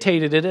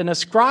dictated it and a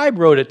scribe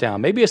wrote it down.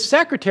 Maybe a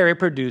secretary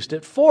produced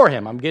it for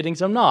him. I'm getting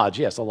some nods.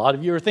 Yes, a lot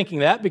of you are thinking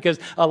that because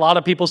a lot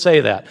of people say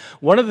that.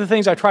 One of the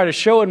things I try to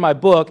show in my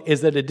book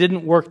is that it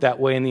didn't work that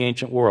way in the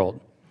ancient world.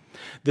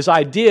 This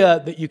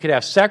idea that you could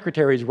have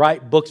secretaries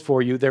write books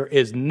for you, there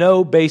is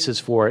no basis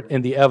for it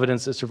in the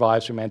evidence that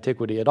survives from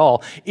antiquity at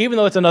all, even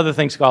though it's another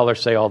thing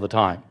scholars say all the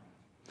time.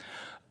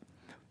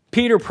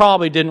 Peter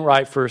probably didn't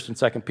write 1 and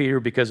 2 Peter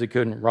because he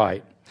couldn't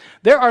write.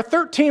 There are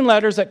 13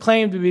 letters that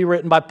claim to be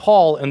written by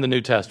Paul in the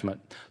New Testament.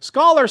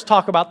 Scholars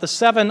talk about the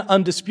 7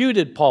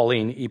 undisputed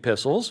Pauline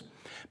epistles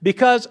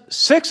because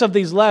 6 of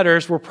these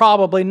letters were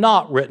probably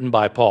not written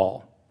by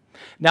Paul.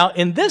 Now,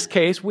 in this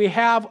case, we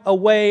have a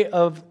way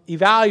of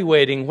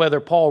evaluating whether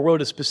Paul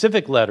wrote a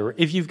specific letter.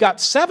 If you've got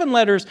 7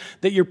 letters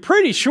that you're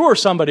pretty sure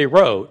somebody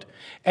wrote,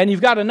 and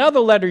you've got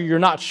another letter you're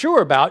not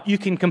sure about, you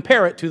can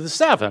compare it to the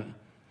 7.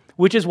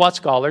 Which is what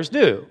scholars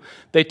do.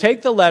 They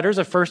take the letters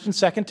of 1 and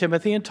 2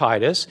 Timothy and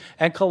Titus,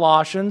 and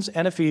Colossians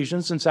and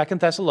Ephesians and 2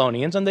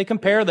 Thessalonians, and they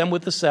compare them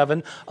with the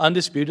 7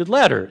 undisputed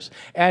letters.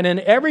 And in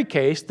every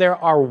case, there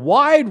are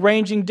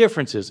wide-ranging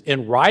differences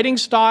in writing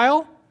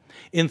style,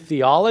 in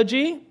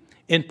theology,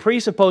 in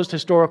presupposed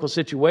historical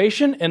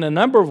situation, in a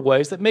number of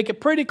ways that make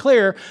it pretty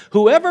clear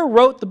whoever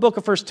wrote the book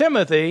of 1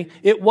 Timothy,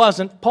 it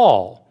wasn't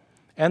Paul.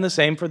 And the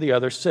same for the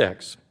other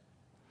 6.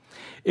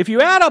 If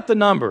you add up the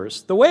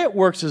numbers, the way it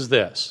works is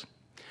this.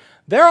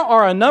 There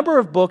are a number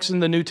of books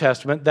in the New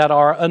Testament that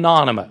are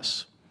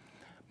anonymous.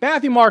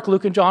 Matthew, Mark,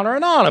 Luke, and John are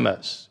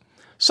anonymous.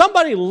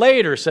 Somebody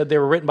later said they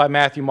were written by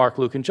Matthew, Mark,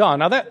 Luke, and John.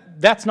 Now,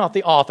 that's not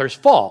the author's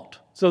fault,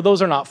 so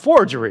those are not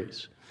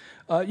forgeries.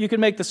 You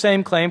can make the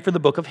same claim for the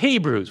book of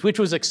Hebrews, which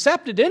was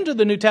accepted into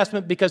the New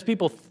Testament because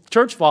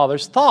church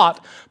fathers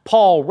thought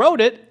Paul wrote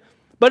it,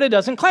 but it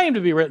doesn't claim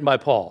to be written by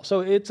Paul,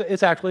 so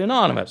it's actually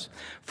anonymous.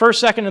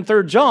 1st, 2nd, and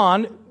 3rd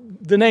John,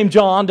 the name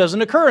John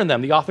doesn't occur in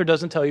them. The author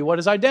doesn't tell you what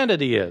his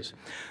identity is.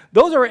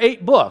 Those are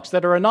 8 books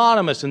that are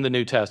anonymous in the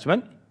New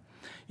Testament.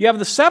 You have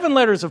the 7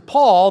 letters of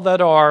Paul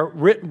that are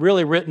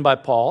really written by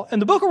Paul,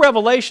 and the book of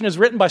Revelation is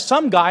written by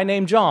some guy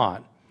named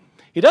John.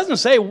 He doesn't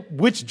say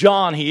which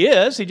John he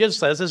is. He just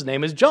says his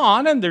name is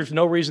John, and there's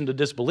no reason to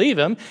disbelieve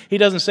him. He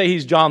doesn't say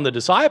he's John the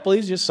disciple.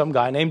 He's just some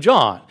guy named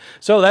John.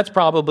 So that's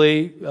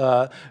probably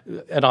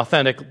an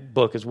authentic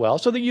book as well.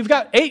 So that you've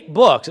got 8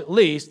 books, at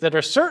least, that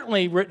are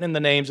certainly written in the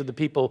names of the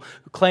people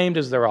claimed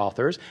as their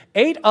authors,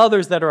 8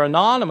 others that are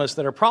anonymous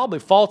that are probably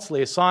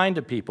falsely assigned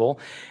to people,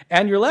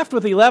 and you're left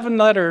with 11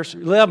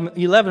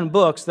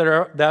 books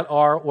that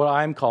are what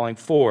I'm calling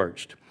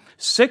forged.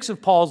 6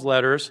 of Paul's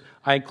letters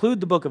I include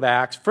the book of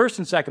Acts. 1st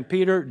and 2nd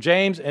Peter,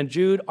 James, and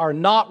Jude are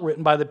not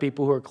written by the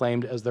people who are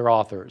claimed as their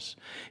authors.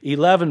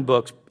 11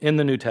 books in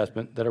the New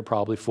Testament that are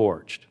probably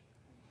forged.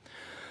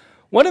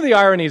 One of the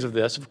ironies of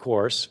this, of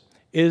course,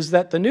 is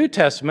that the New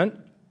Testament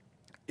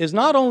is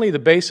not only the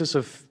basis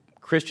of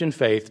Christian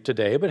faith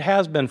today, but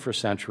has been for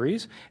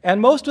centuries, and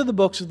most of the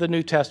books of the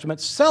New Testament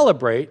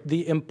celebrate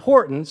the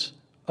importance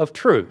of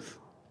truth.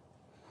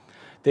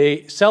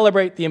 They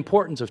celebrate the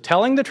importance of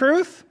telling the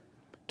truth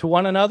to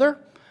one another.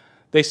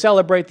 They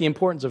celebrate the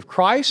importance of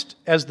Christ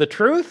as the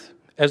truth,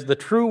 as the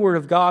true Word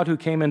of God who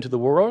came into the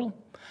world.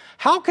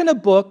 How can a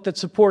book that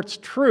supports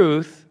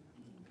truth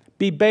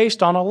be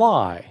based on a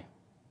lie?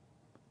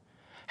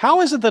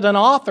 How is it that an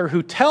author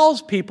who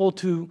tells people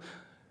to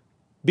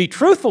be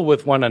truthful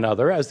with one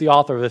another, as the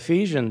author of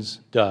Ephesians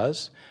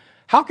does,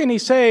 how can he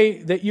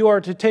say that you are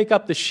to take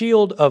up the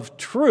shield of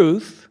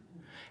truth?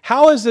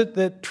 How is it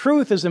that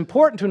truth is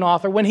important to an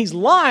author when he's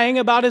lying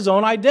about his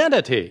own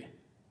identity?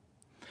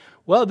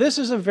 Well, this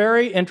is a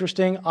very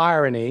interesting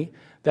irony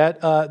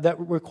that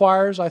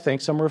requires, I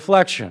think, some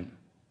reflection.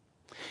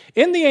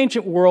 In the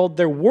ancient world,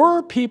 there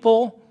were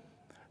people,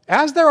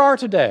 as there are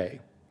today,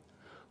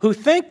 who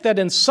think that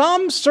in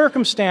some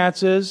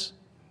circumstances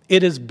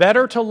it is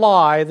better to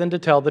lie than to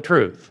tell the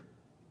truth.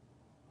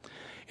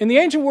 In the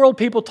ancient world,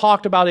 people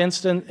talked about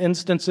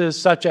instances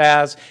such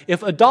as,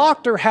 if a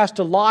doctor has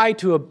to lie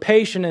to a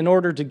patient in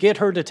order to get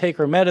her to take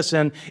her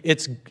medicine,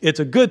 it's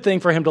a good thing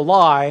for him to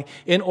lie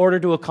in order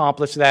to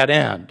accomplish that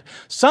end.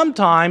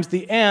 Sometimes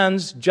the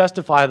ends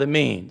justify the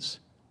means.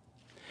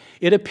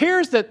 It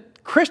appears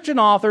that Christian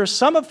authors,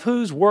 some of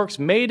whose works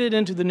made it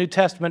into the New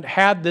Testament,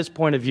 had this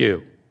point of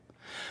view.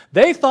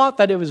 They thought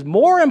that it was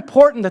more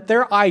important that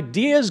their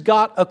ideas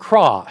got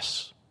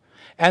across,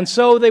 and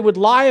so they would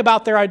lie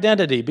about their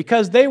identity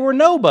because they were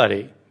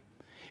nobody.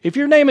 If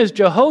your name is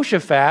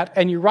Jehoshaphat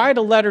and you write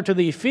a letter to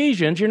the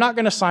Ephesians, you're not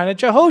going to sign it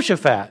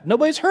Jehoshaphat.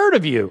 Nobody's heard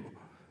of you.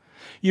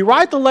 You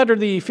write the letter to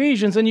the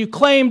Ephesians and you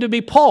claim to be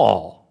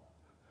Paul,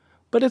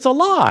 but it's a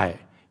lie.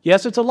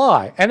 Yes, it's a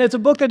lie. And it's a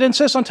book that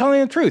insists on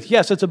telling the truth.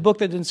 Yes, it's a book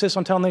that insists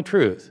on telling the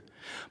truth.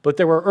 But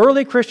there were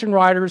early Christian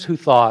writers who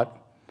thought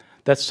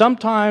that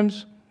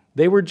sometimes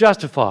they were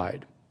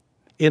justified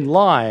in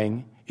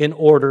lying in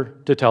order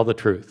to tell the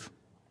truth.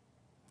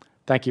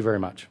 Thank you very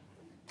much.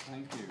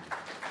 Thank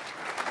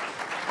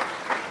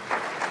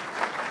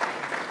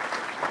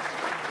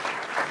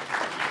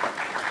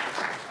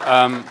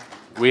you.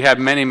 We have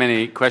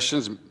many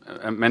questions,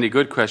 many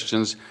good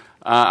questions.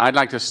 I'd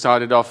like to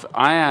start it off.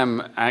 I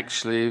am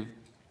actually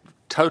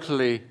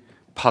totally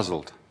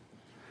puzzled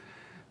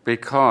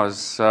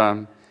because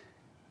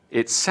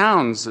it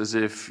sounds as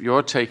if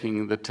you're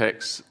taking the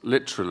text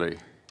literally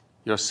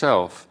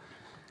yourself.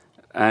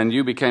 And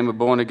you became a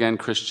born-again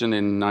Christian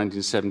in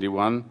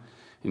 1971.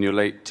 In your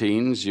late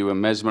teens, you were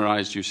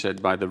mesmerized, you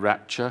said, by the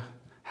rapture,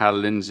 Hal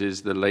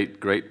Lindsey's The Late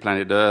Great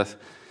Planet Earth,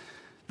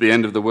 the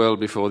end of the world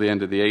before the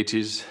end of the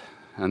 80s,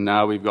 and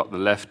now we've got the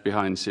Left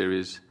Behind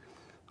series,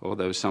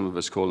 although some of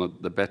us call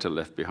it the Better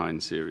Left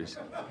Behind series.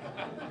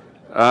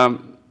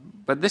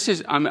 But this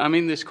is, I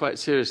mean this quite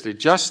seriously.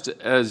 Just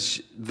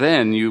as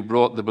then you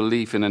brought the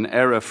belief in an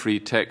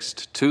error-free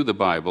text to the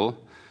Bible,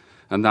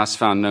 and thus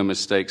found no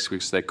mistakes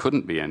because there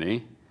couldn't be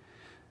any,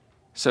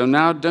 so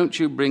now don't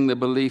you bring the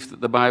belief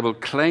that the Bible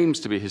claims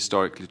to be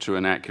historically true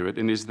and accurate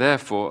and is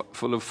therefore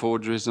full of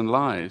forgeries and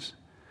lies?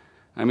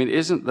 I mean,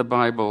 isn't the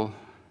Bible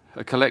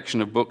a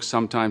collection of books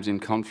sometimes in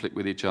conflict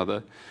with each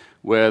other,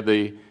 where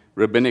the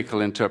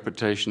rabbinical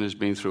interpretation has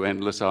been through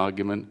endless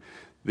argument?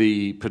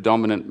 The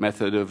predominant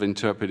method of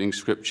interpreting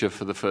Scripture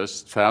for the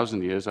first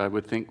 1,000 years, I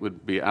would think,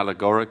 would be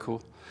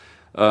allegorical.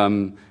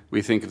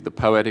 We think of the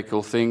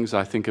poetical things.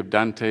 I think of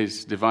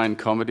Dante's Divine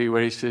Comedy,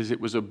 where he says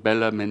it was a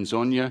bella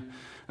menzogna,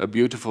 a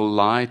beautiful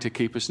lie to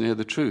keep us near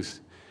the truth.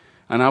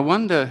 And I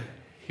wonder,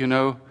 you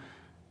know,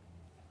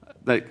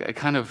 that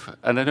kind of,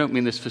 and I don't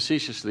mean this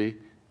facetiously,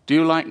 do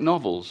you like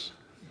novels?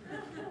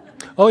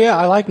 Oh yeah,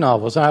 I like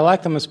novels, and I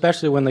like them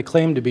especially when they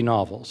claim to be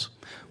novels.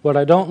 What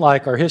I don't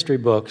like are history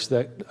books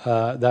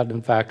that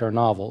in fact are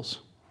novels.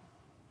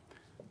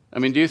 I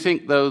mean, do you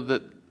think, though,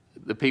 that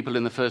the people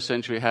in the first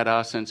century had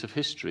our sense of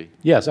history?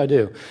 Yes, I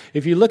do.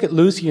 If you look at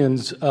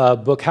Lucian's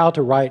book, How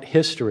to Write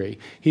History,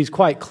 he's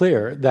quite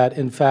clear that,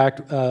 in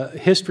fact,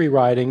 history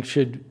writing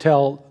should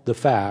tell the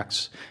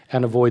facts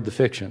and avoid the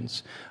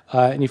fictions.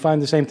 And you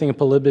find the same thing in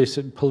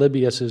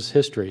Polybius's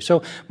history.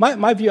 So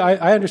my view,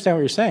 I understand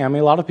what you're saying. I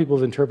mean, a lot of people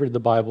have interpreted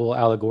the Bible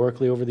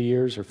allegorically over the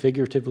years or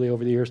figuratively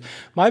over the years.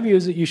 My view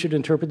is that you should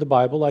interpret the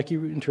Bible like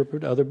you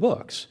interpret other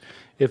books.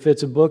 If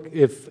it's a book,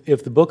 if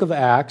the book of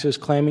Acts is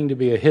claiming to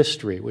be a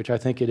history, which I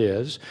think it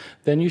is,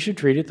 then you should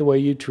treat it the way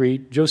you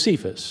treat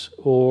Josephus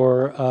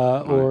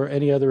or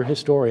any other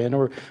historian,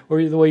 or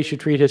the way you should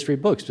treat history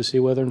books to see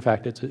whether in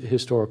fact it's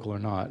historical or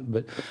not.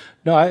 But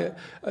no,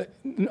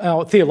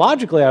 now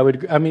theologically,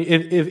 I mean,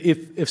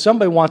 if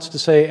somebody wants to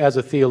say as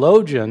a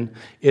theologian,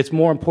 it's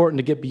more important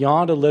to get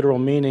beyond a literal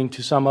meaning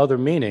to some other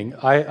meaning,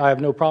 I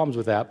have no problems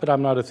with that. But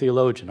I'm not a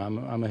theologian.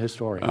 I'm a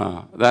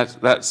historian.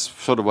 That's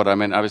sort of what I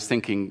meant. I was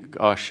thinking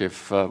gosh,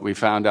 if we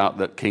found out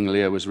that King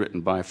Lear was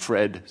written by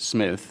Fred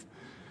Smith,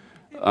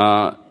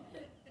 and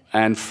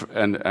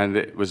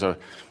it was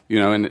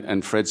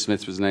and Fred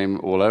Smith was named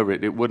all over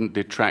it, it wouldn't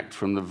detract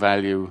from the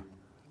value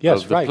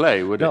of the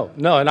play, would it?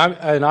 No, and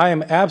I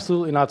am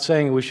absolutely not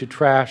saying we should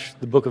trash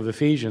the book of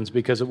Ephesians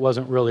because it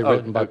wasn't really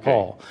written by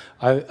Paul.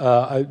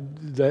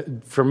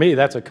 For me,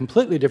 that's a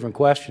completely different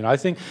question. I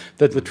think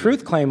that the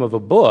truth claim of a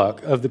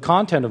book, of the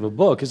content of a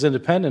book, is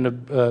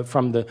independent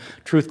from the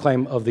truth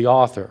claim of the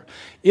author.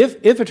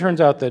 If it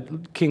turns out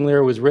that King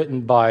Lear was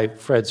written by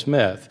Fred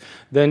Smith,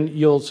 then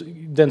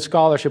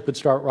scholarship would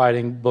start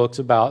writing books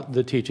about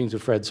the teachings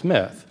of Fred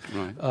Smith.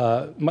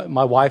 Right.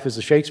 My wife is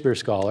a Shakespeare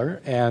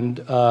scholar, and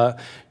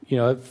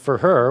for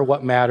her,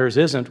 what matters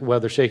isn't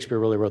whether Shakespeare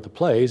really wrote the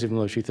plays, even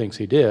though she thinks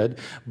he did,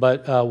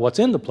 but what's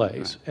in the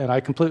plays. Right. And I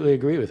completely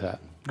agree with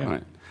that. Yeah.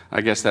 Right. I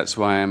guess that's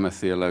why I'm a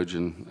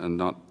theologian and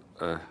not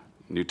a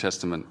New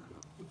Testament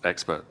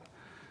expert.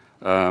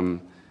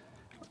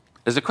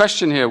 There's a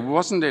question here.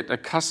 Wasn't it a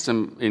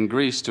custom in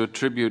Greece to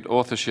attribute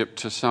authorship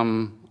to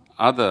someone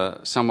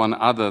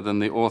other than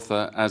the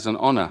author as an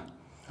honor?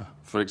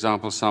 For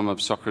example, some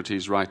of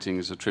Socrates'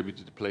 writings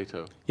attributed to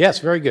Plato. Yes,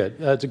 very good.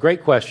 It's a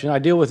great question. I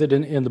deal with it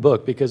in the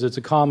book because it's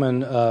a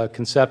common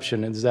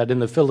conception, is that in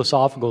the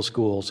philosophical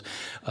schools,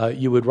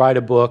 you would write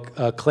a book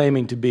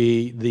claiming to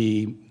be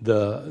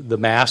the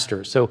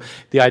master. So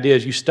the idea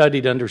is you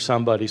studied under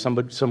some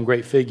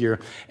great figure,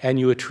 and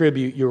you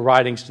attribute your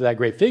writings to that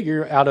great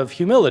figure out of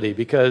humility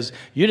because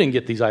you didn't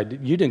get these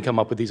ideas, you didn't come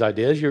up with these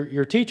ideas,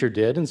 your teacher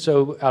did, and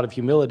so out of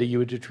humility you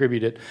would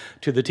attribute it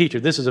to the teacher.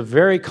 This is a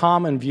very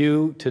common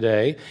view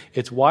today.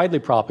 It's widely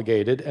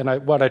propagated,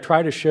 and what I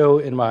try to show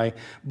in my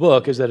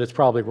book is that it's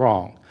probably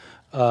wrong,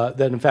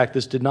 that in fact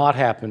this did not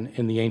happen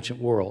in the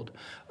ancient world.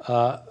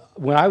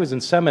 When I was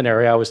in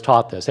seminary, I was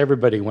taught this.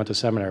 Everybody who went to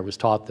seminary was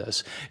taught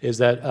this, is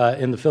that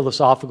in the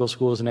philosophical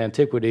schools in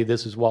antiquity,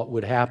 this is what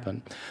would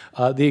happen.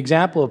 The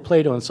example of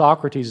Plato and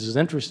Socrates is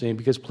interesting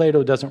because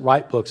Plato doesn't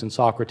write books in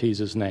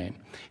Socrates' name.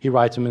 He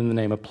writes them in the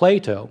name of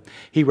Plato.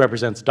 He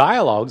represents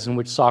dialogues in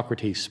which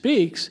Socrates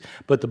speaks,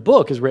 but the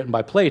book is written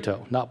by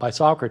Plato, not by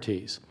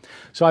Socrates.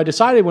 So I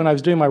decided when I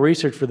was doing my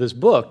research for this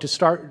book to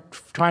start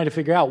trying to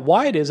figure out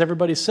why it is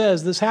everybody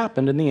says this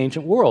happened in the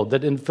ancient world,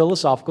 that in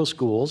philosophical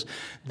schools,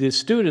 the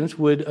students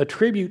would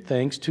attribute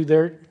things to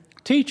their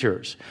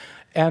teachers.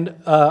 And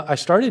I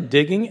started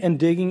digging and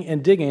digging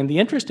and digging. And the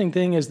interesting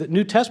thing is that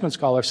New Testament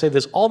scholars say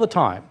this all the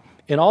time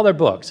in all their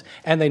books,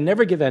 and they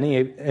never give any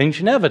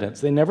ancient evidence.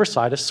 They never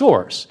cite a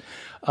source.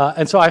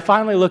 And so I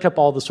finally looked up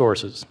all the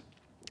sources,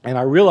 and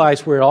I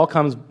realized where it all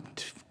comes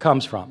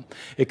from.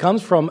 It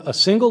comes from a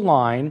single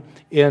line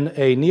in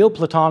a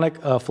Neoplatonic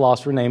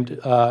philosopher named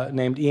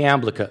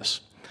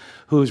Iamblichus,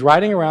 who's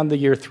writing around the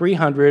year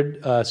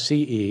 300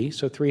 CE,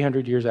 so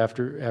 300 years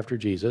after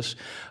Jesus,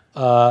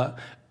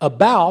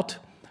 about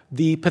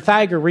the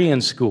Pythagorean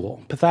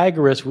school.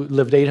 Pythagoras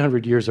lived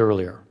 800 years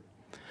earlier.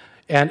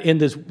 And in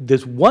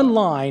this one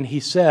line,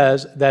 he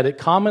says that it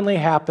commonly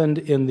happened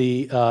in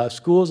the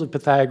schools of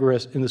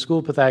Pythagoras, in the school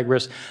of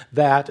Pythagoras,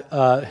 that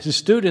his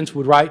students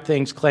would write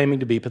things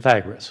claiming to be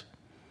Pythagoras.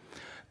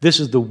 This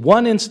is the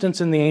one instance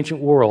in the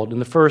ancient world, in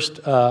the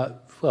first,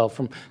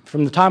 from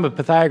the time of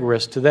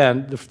Pythagoras to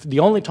then,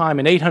 the only time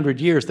in 800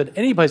 years that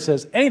anybody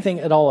says anything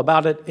at all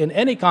about it in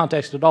any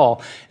context at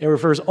all. It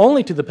refers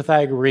only to the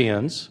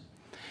Pythagoreans.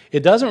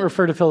 It doesn't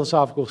refer to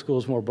philosophical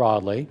schools more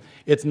broadly.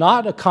 It's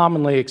not a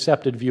commonly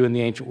accepted view in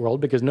the ancient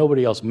world because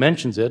nobody else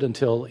mentions it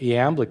until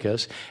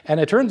Iamblichus. And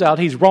it turns out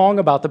he's wrong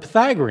about the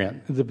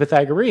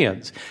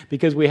Pythagoreans,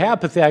 because we have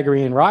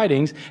Pythagorean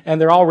writings,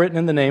 and they're all written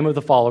in the name of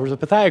the followers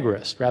of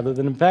Pythagoras rather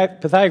than in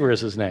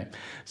Pythagoras' name.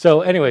 So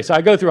anyway,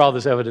 I go through all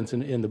this evidence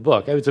in the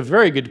book. It's a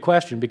very good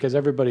question because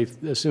everybody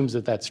assumes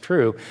that that's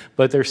true,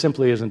 but there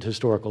simply isn't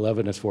historical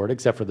evidence for it,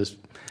 except for this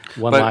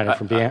one-liner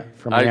from Iamblichus.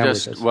 I'm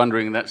just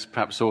wondering, that's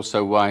perhaps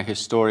also why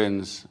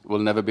historians will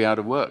never be out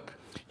of work.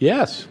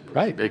 Yes,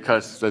 right.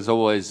 Because there's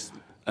always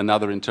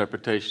another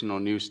interpretation or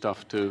new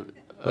stuff to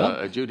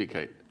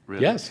adjudicate.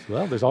 Really. Yes,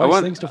 well, there's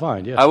always things to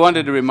find, yes. I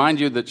wanted to remind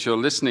you that you're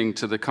listening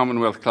to the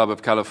Commonwealth Club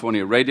of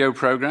California radio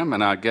program,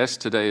 and our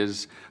guest today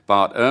is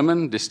Bart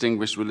Ehrman,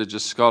 distinguished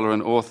religious scholar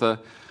and author,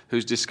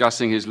 who's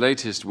discussing his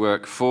latest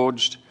work,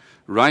 Forged,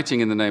 Writing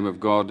in the Name of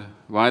God,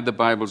 Why the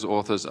Bible's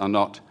Authors Are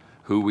Not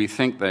Who We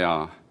Think They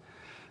Are.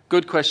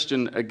 Good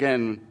question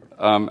again,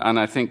 and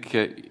I think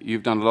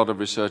you've done a lot of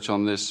research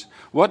on this.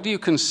 What do you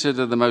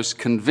consider the most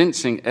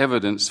convincing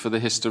evidence for the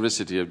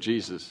historicity of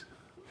Jesus?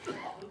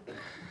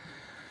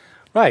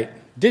 Right.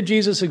 Did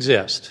Jesus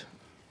exist?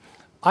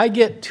 I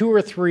get 2 or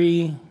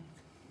 3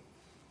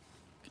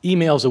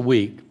 emails a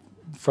week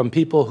from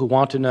people who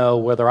want to know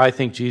whether I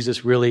think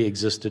Jesus really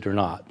existed or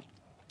not,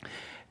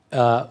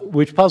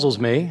 which puzzles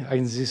me. I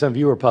can see some of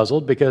you are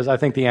puzzled because I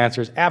think the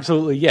answer is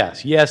absolutely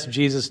yes. Yes,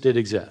 Jesus did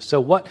exist.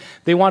 So what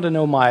they want to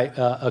know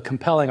a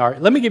compelling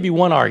argument. Let me give you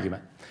one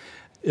argument.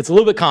 It's a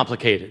little bit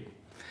complicated.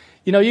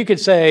 You could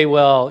say,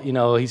 well,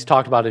 he's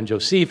talked about in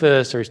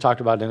Josephus, or he's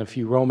talked about in a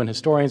few Roman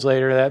historians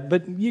later,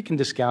 but you can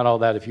discount all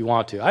that if you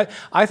want to.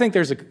 I think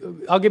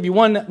I'll give you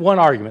one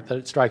argument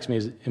that strikes me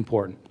as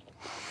important.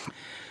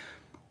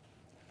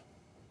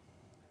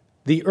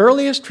 The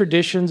earliest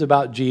traditions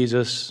about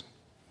Jesus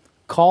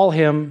call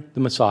him the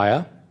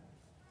Messiah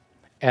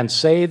and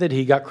say that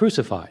he got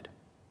crucified.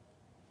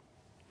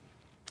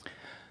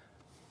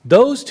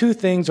 Those two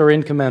things are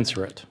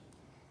incommensurate.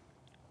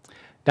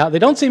 Now, they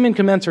don't seem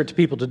incommensurate to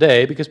people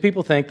today because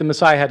people think the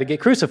Messiah had to get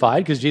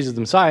crucified because Jesus is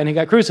the Messiah and he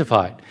got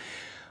crucified.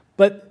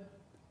 But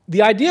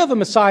the idea of a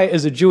Messiah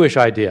is a Jewish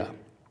idea,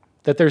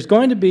 that there's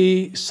going to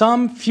be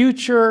some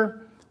future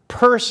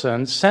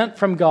person sent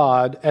from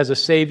God as a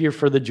savior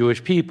for the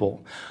Jewish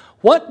people.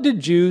 What did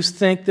Jews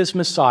think this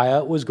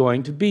Messiah was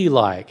going to be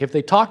like? If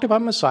they talked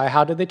about Messiah,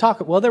 how did they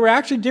talk? Well, there were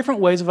actually different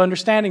ways of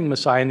understanding the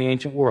Messiah in the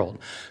ancient world.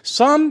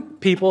 Some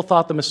people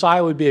thought the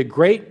Messiah would be a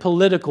great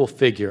political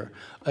figure,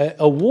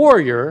 a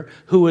warrior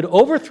who would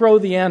overthrow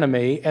the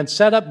enemy and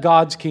set up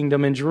God's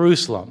kingdom in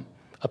Jerusalem,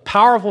 a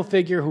powerful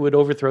figure who would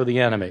overthrow the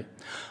enemy.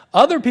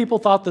 Other people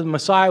thought that the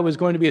Messiah was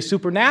going to be a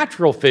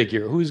supernatural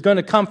figure who was going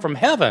to come from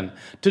heaven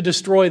to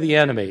destroy the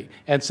enemy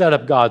and set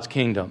up God's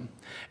kingdom.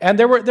 And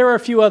there were a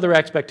few other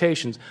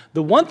expectations.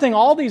 The one thing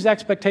all these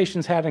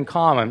expectations had in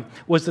common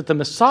was that the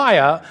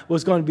Messiah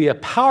was going to be a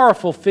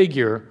powerful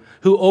figure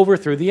who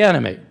overthrew the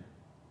enemy.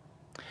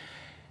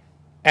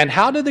 And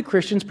how did the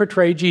Christians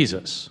portray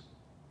Jesus?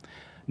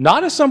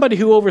 Not as somebody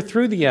who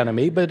overthrew the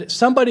enemy, but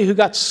somebody who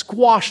got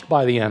squashed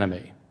by the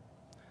enemy,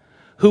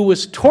 who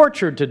was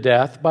tortured to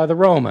death by the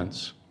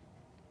Romans.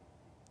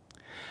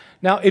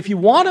 Now, if you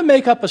want to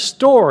make up a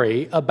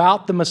story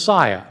about the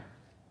Messiah,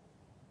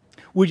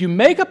 would you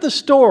make up the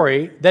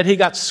story that he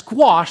got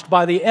squashed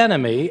by the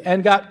enemy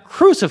and got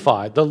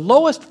crucified, the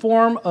lowest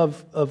form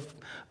of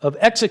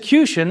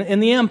execution in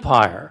the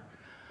empire?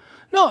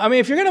 No, I mean,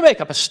 if you're going to make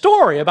up a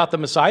story about the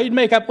Messiah, you'd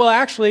make up, well,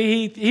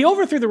 actually, he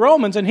overthrew the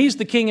Romans and he's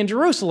the king in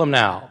Jerusalem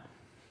now.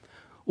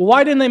 Well,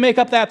 why didn't they make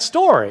up that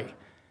story?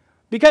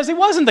 Because he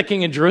wasn't the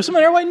king in Jerusalem,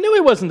 and everybody knew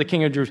he wasn't the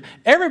king of Jerusalem.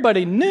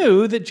 Everybody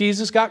knew that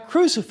Jesus got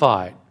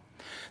crucified.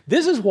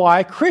 This is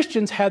why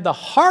Christians had the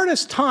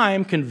hardest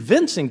time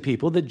convincing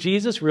people that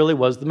Jesus really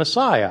was the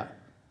Messiah,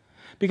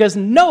 because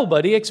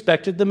nobody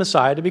expected the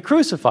Messiah to be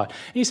crucified.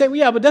 And you say, well,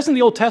 yeah, but doesn't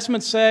the Old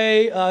Testament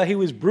say he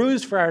was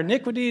bruised for our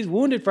iniquities,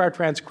 wounded for our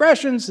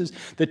transgressions,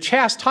 the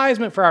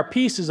chastisement for our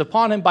peace is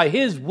upon him, by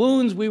his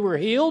wounds we were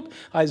healed?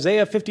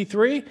 Isaiah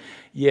 53?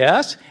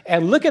 Yes,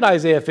 and look at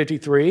Isaiah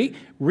 53,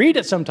 read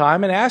it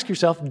sometime and ask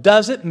yourself,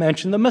 does it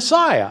mention the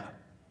Messiah?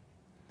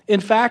 In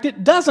fact,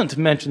 it doesn't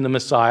mention the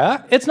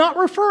Messiah. It's not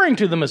referring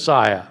to the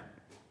Messiah.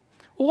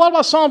 Well, what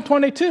about Psalm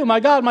 22? My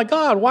God,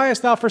 why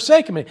hast thou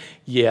forsaken me?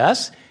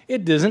 Yes,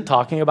 it isn't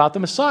talking about the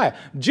Messiah.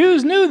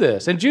 Jews knew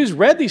this, and Jews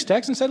read these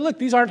texts and said, look,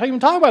 these aren't even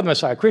talking about the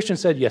Messiah.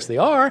 Christians said, yes, they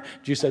are.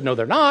 Jews said, no,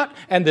 they're not,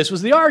 and this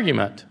was the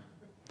argument.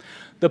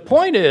 The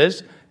point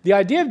is, the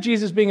idea of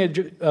Jesus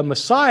being a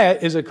Messiah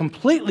is a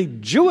completely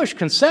Jewish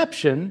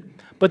conception,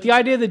 but the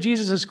idea that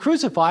Jesus is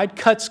crucified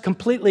cuts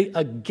completely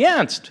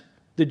against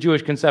the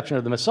Jewish conception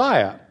of the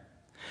Messiah,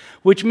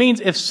 which means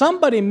if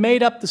somebody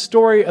made up the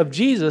story of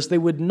Jesus, they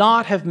would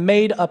not have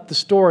made up the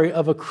story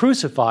of a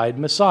crucified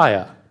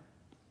Messiah.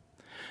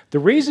 The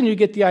reason you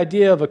get the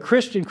idea of a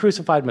Christian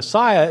crucified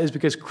Messiah is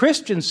because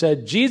Christians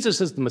said Jesus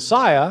is the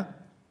Messiah,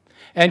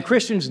 and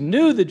Christians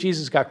knew that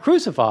Jesus got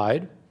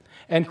crucified,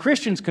 and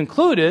Christians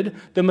concluded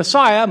the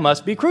Messiah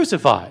must be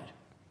crucified.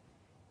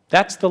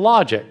 That's the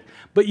logic.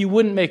 But you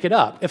wouldn't make it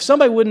up. If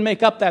somebody wouldn't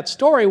make up that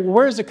story,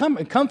 where does it come?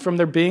 It comes from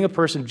there being a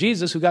person,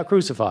 Jesus, who got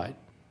crucified.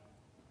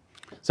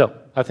 So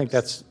I think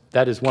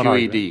that is one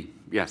argument. QED,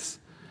 yes.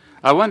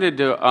 I wanted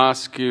to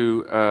ask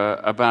you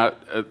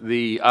about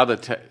the other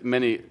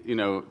many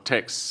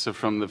texts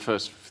from the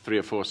first 3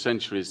 or 4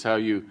 centuries, how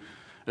you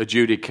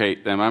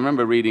adjudicate them. I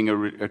remember reading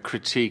a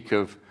critique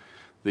of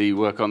the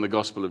work on the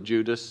Gospel of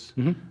Judas.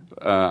 Mm-hmm.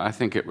 I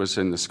think it was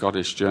in the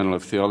Scottish Journal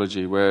of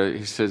Theology, where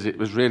he says it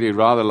was really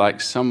rather like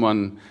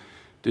someone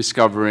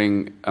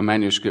discovering a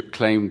manuscript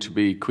claimed to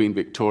be Queen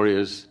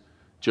Victoria's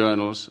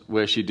journals,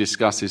 where she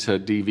discusses her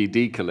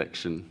DVD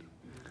collection.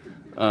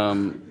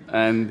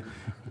 And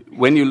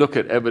when you look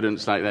at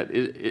evidence like that,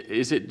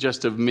 is it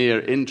just of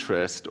mere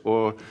interest,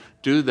 or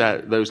do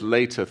those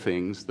later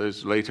things,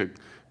 those later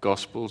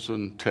Gospels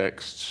and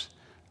texts,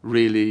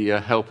 really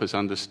help us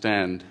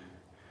understand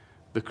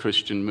the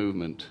Christian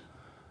movement?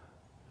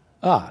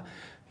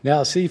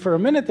 Now, see, for a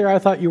minute there, I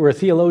thought you were a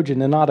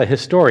theologian and not a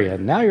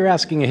historian. Now you're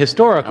asking a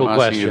historical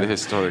question. I'm asking you the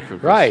historical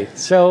question. Right.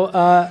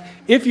 So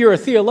if you're a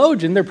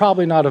theologian, they're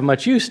probably not of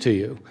much use to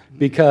you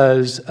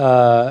because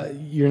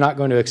you're not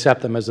going to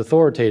accept them as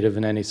authoritative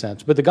in any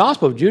sense. But the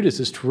Gospel of Judas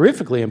is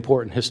terrifically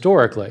important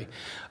historically.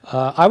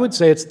 I would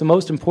say it's the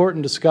most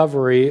important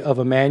discovery of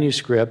a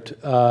manuscript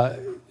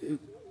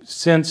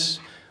since,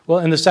 well,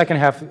 in the second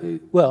half,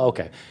 well,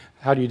 okay.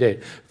 How do you date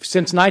it?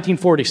 Since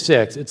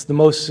 1946, it's the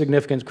most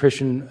significant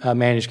Christian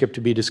manuscript to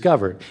be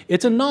discovered.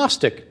 It's a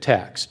Gnostic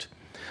text.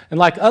 And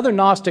like other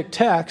Gnostic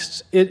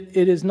texts, it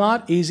is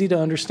not easy to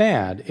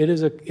understand. It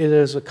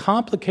is a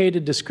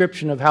complicated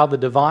description of how the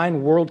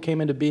divine world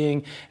came into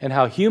being and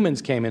how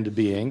humans came into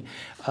being.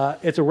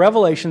 It's a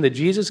revelation that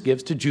Jesus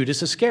gives to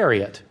Judas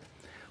Iscariot.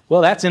 Well,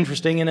 that's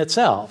interesting in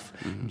itself.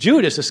 Mm-hmm.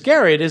 Judas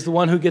Iscariot is the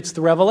one who gets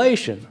the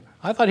revelation.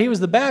 I thought he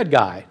was the bad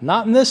guy,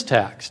 not in this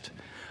text.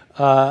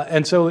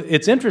 And so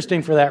it's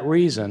interesting for that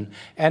reason.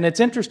 And it's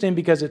interesting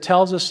because it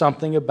tells us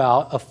something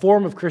about a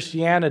form of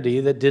Christianity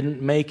that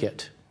didn't make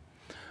it.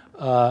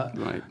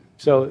 Right.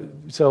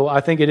 So I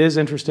think it is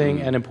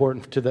interesting and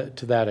important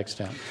to that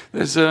extent.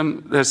 There's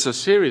a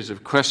series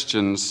of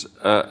questions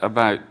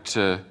about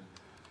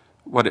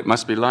what it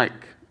must be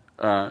like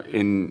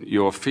in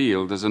your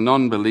field as a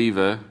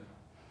non-believer,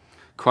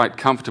 quite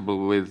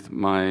comfortable with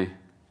my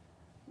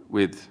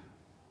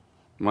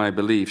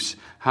beliefs.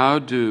 How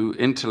do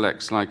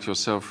intellects like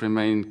yourself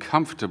remain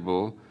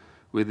comfortable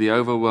with the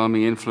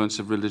overwhelming influence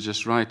of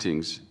religious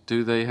writings?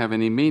 Do they have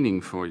any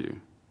meaning for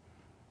you?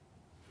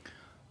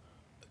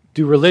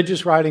 Do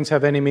religious writings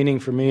have any meaning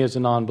for me as a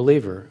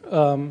non-believer?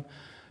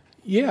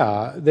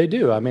 Yeah, they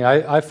do. I mean,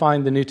 I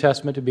find the New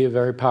Testament to be a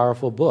very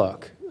powerful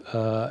book,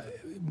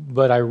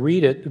 but I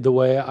read it the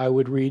way I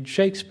would read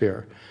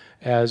Shakespeare,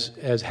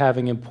 as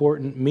having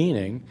important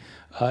meaning,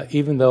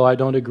 even though I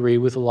don't agree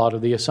with a lot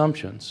of the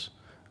assumptions.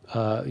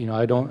 I'm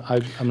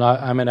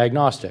an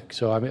agnostic,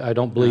 so I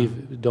don't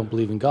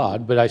believe in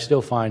God, but I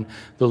still find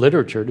the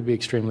literature to be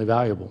extremely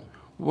valuable.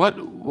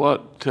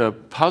 What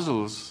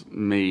puzzles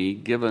me,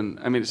 given,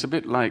 I mean, it's a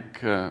bit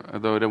like,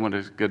 although I don't want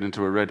to get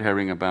into a red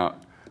herring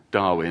about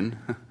Darwin,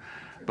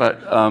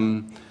 but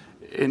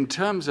in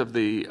terms of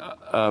the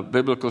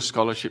biblical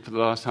scholarship for the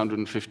last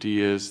 150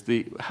 years,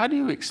 how do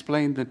you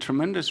explain the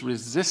tremendous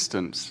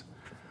resistance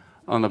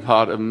on the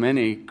part of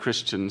many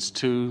Christians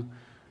to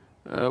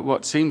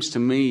what seems to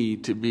me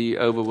to be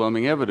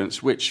overwhelming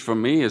evidence, which for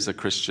me as a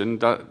Christian,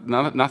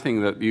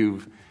 nothing that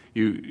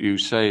you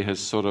say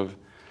has sort of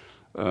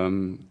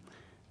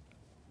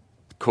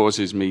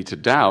causes me to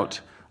doubt,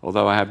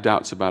 although I have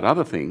doubts about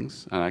other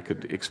things, and I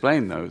could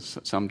explain those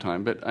at some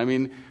time. But I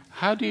mean,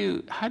 how do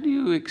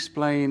you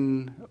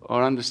explain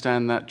or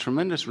understand that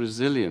tremendous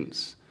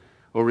resilience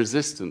or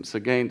resistance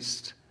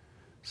against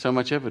so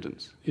much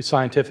evidence?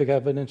 Scientific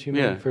evidence, you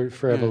mean,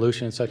 for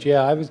evolution and such?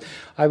 Yeah,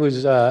 I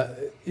was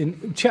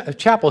in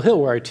Chapel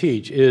Hill, where I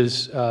teach,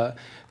 is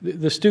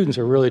the students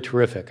are really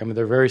terrific. I mean,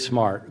 they're very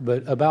smart.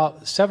 But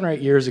about 7 or 8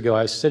 years ago,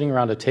 I was sitting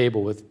around a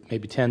table with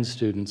maybe 10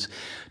 students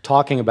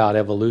talking about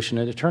evolution,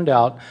 and it turned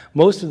out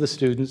most of the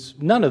students,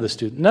 none of the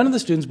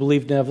students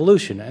believed in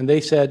evolution, and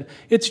they said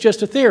it's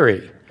just a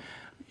theory.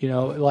 You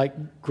know,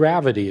 like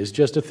gravity is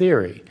just a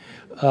theory.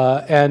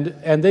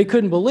 And they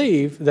couldn't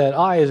believe that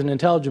I, as an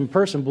intelligent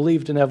person,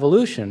 believed in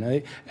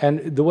evolution.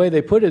 And the way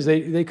they put it is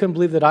they couldn't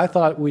believe that I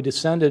thought we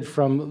descended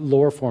from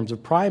lower forms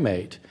of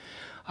primate.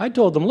 I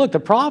told them, look, the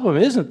problem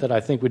isn't that I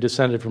think we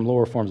descended from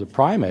lower forms of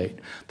primate.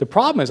 The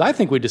problem is I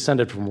think we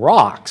descended from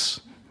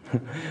rocks.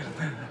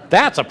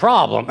 That's a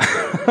problem.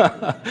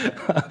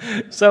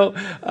 So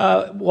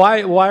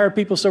why are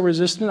people so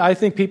resistant? I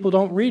think people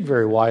don't read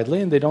very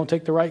widely, and they don't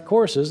take the right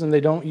courses, and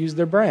they don't use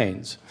their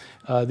brains.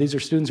 These are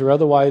students who are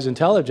otherwise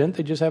intelligent.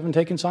 They just haven't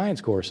taken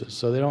science courses,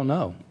 so they don't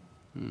know.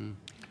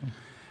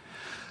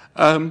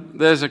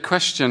 There's a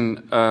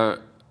question.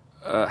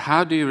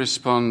 How do you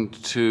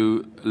respond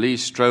to Lee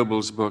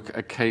Strobel's book,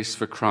 A Case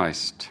for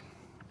Christ?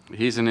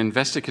 He's an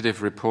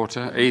investigative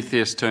reporter,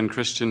 atheist turned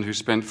Christian, who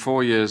spent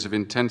 4 years of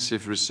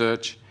intensive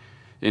research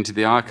into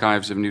the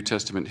archives of New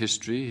Testament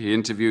history. He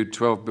interviewed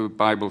 12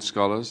 Bible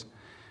scholars,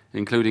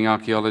 including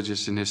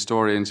archaeologists and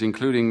historians,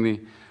 including the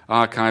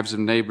archives of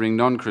neighboring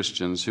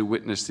non-Christians who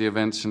witnessed the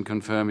events and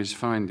confirm his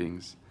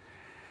findings.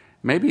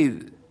 Maybe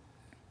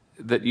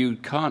that you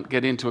can't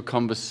get into a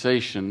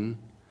conversation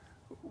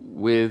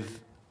with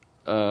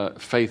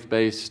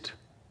faith-based,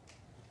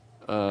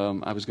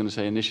 I was going to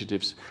say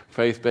initiatives,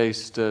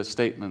 faith-based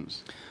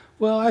statements.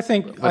 Well, I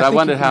think... But I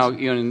wondered how,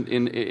 you know,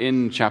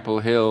 in Chapel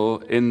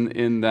Hill,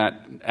 in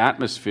that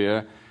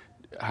atmosphere,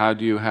 how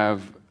do you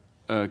have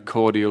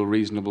cordial,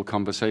 reasonable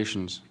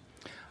conversations?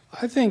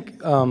 I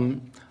think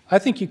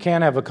you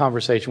can have a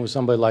conversation with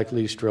somebody like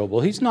Lee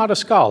Strobel. He's not a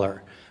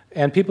scholar,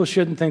 and people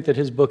shouldn't think that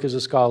his book is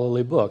a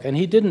scholarly book. And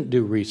he didn't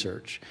do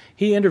research.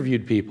 He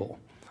interviewed people.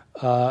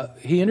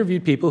 He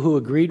interviewed people who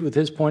agreed with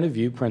his point of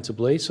view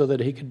principally so that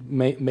he could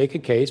make a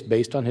case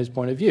based on his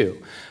point of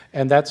view.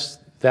 And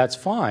that's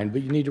fine,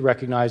 but you need to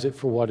recognize it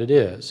for what it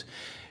is.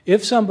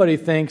 If somebody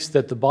thinks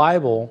that the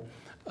Bible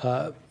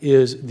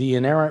is the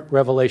inerrant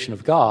revelation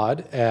of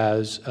God,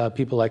 as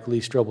people like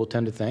Lee Strobel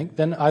tend to think,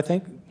 then I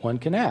think one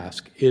can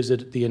ask, is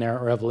it the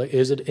inerrant revelation?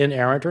 Is it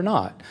inerrant or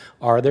not?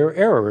 Are there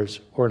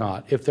errors or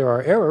not? If there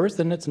are errors,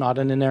 then it's not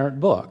an inerrant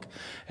book.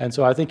 And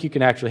so I think you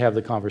can actually have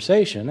the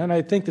conversation, and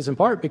I think this in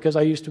part because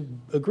I used to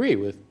agree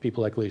with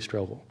people like Lee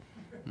Strobel.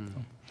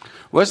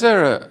 Was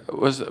there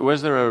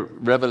a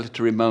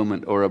revelatory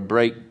moment or a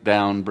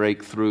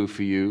breakthrough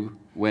for you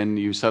when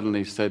you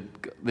suddenly said,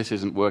 this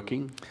isn't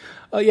working?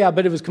 Oh yeah,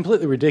 but it was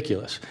completely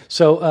ridiculous.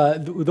 So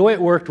the way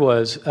it worked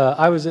was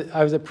I was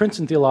at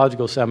Princeton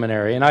Theological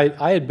Seminary, and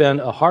I had been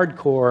a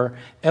hardcore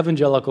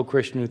evangelical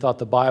Christian who thought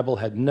the Bible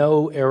had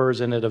no errors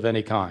in it of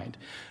any kind.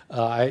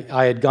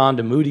 I had gone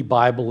to Moody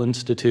Bible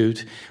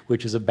Institute,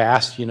 which is a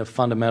bastion of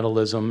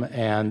fundamentalism,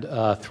 and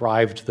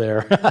thrived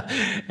there.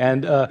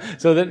 And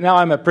so that now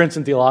I'm at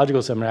Princeton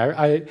Theological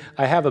Seminary.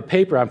 I have a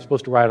paper I'm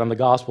supposed to write on the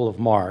Gospel of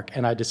Mark,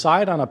 and I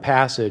decide on a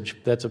passage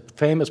that's a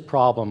famous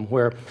problem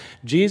where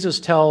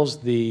Jesus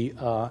tells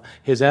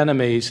his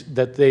enemies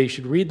that they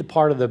should read the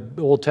part of the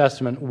Old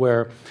Testament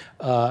where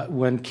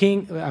when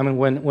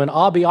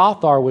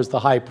Abiathar was the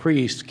high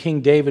priest,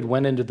 King David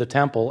went into the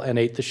temple and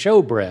ate the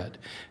showbread.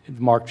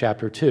 Mark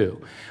chapter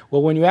 2.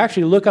 Well, when you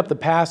actually look up the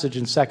passage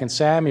in 2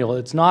 Samuel,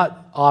 it's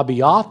not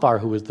Abiathar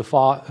who was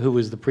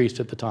the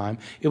priest at the time.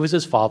 It was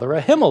his father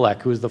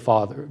Ahimelech who was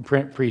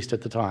the priest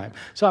at the time.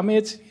 So I mean,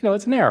 it's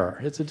an error.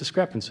 It's a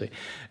discrepancy.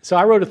 So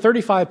I wrote a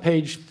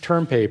 35-page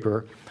term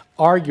paper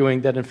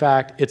arguing that in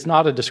fact it's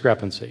not a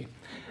discrepancy.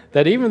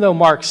 That even though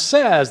Mark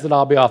says that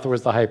Abiathar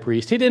was the high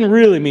priest, he didn't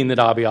really mean that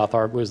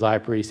Abiathar was the high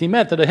priest. He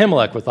meant that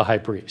Ahimelech was the high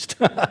priest.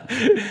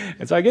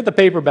 And so I get the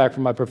paper back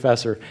from my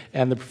professor,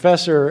 and the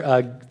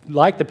professor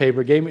liked the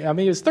paper, gave me,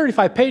 it was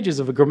 35 pages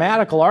of a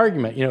grammatical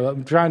argument,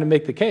 I'm trying to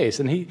make the case.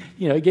 And he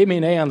gave me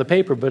an A on the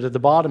paper, but at the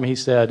bottom he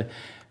said,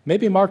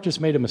 maybe Mark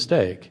just made a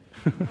mistake.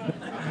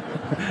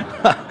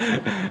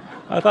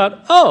 I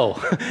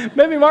thought,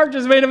 maybe Mark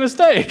just made a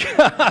mistake.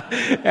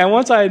 And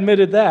once I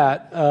admitted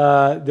that,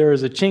 there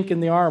was a chink in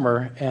the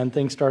armor, and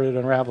things started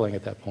unraveling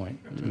at that point,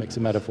 to mix a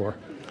metaphor.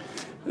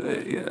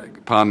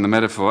 Pardon the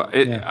metaphor.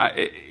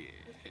 It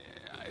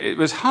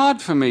was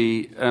hard for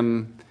me,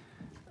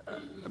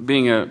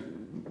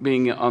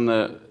 being on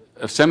a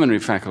seminary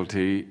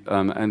faculty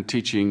and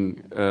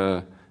teaching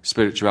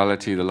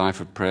spirituality, the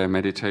life of prayer,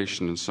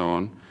 meditation, and so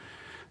on,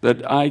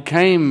 that I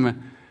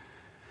came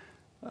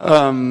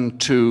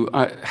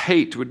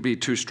hate would be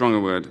too strong a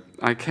word.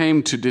 I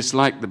came to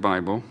dislike the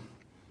Bible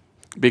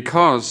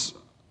because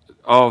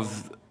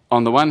of,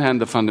 on the one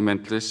hand, the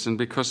fundamentalists, and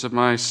because of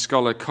my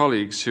scholar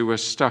colleagues who were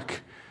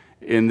stuck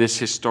in this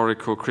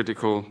historical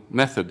critical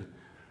method.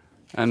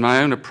 And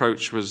my own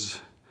approach was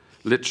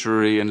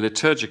literary and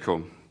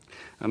liturgical.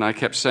 And I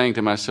kept saying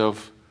to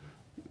myself,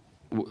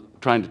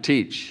 trying to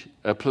teach,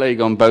 a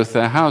plague on both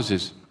their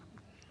houses.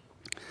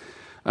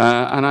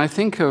 And I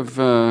think of,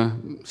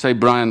 say,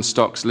 Brian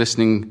Stocks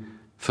listening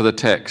for the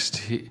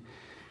text.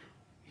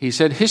 He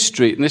said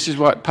history, and this is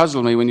what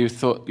puzzled me when you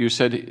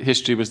said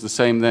history was the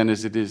same then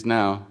as it is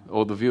now,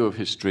 or the view of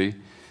history.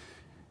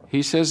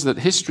 He says that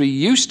history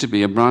used to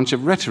be a branch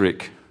of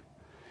rhetoric.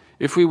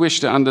 If we wish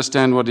to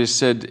understand what is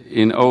said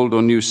in old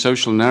or new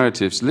social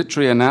narratives,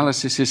 literary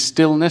analysis is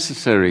still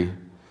necessary.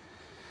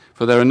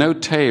 For there are no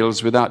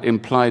tales without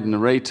implied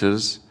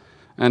narrators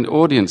and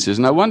audiences.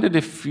 And I wondered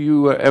if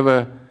you were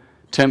ever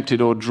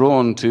tempted or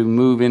drawn to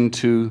move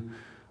into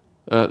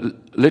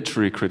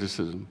literary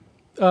criticism.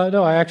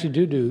 No, I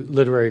actually do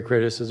literary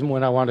criticism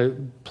when I want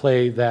to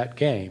play that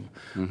game.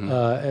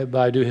 Mm-hmm. But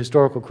I do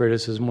historical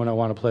criticism when I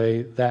want to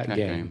play that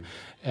game.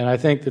 And I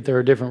think that there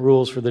are different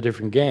rules for the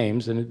different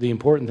games, and the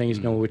important thing is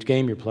to know which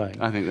game you're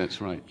playing. I think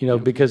that's right.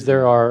 Because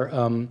there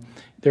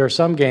are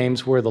some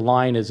games where the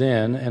line is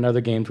in and other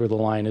games where the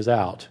line is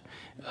out.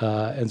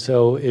 And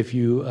so if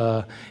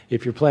you're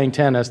playing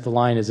tennis, the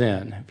line is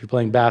in. If you're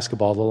playing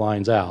basketball, the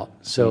line's out.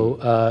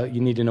 So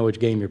you need to know which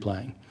game you're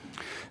playing.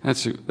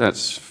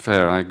 That's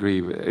fair. I agree.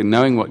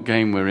 Knowing what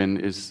game we're in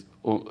is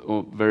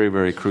very,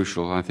 very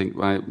crucial. I think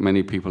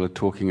many people are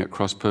talking at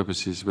cross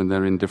purposes when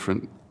they're in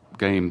different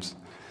games.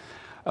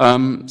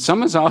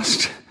 Someone's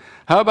asked,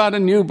 how about a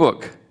new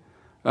book?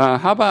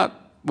 How about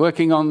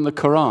working on the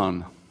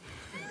Quran?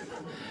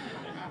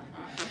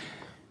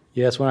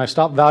 Yes, when I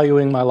stop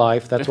valuing my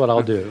life, that's what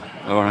I'll do.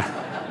 All right.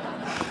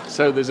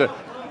 So there's a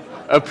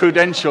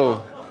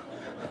prudential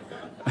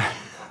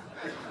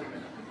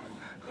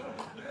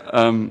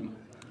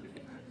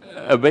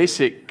a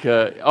basic,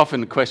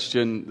 often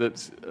question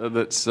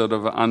that's sort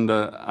of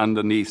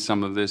underneath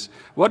some of this.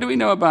 What do we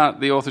know about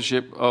the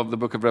authorship of the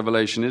Book of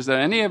Revelation? Is there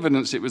any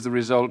evidence it was the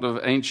result of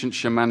ancient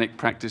shamanic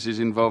practices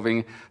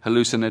involving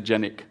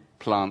hallucinogenic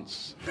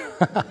plants?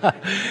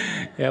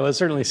 Yeah, well, it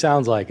certainly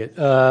sounds like it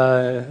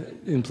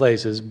in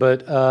places.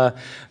 But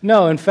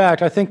no, in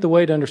fact, I think the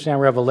way to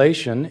understand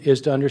Revelation is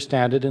to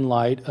understand it in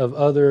light of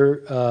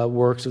other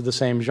works of the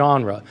same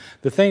genre.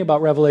 The thing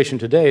about Revelation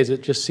today is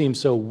it just seems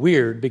so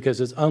weird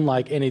because it's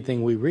unlike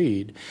anything we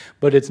read.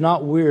 But it's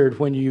not weird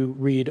when you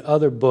read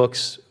other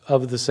books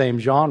of the same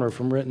genre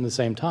from written at the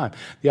same time.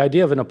 The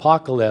idea of an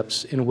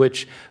apocalypse in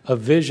which a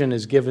vision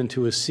is given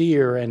to a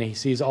seer and he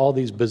sees all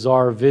these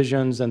bizarre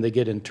visions and they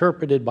get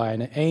interpreted by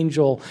an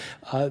angel,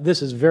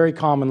 this is very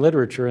common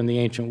literature in the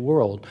ancient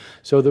world.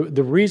 So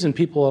the reason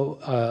people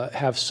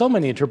have so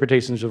many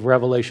interpretations of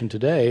Revelation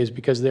today is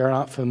because they're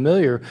not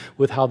familiar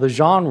with how the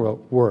genre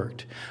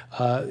worked.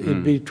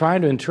 It'd be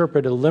trying to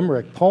interpret a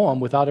limerick poem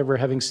without ever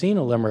having seen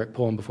a limerick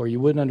poem before. You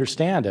wouldn't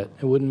understand it.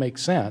 It wouldn't make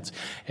sense.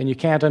 And you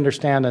can't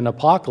understand an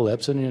apocalypse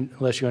apocalypse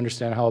unless you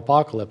understand how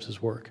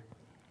apocalypses work.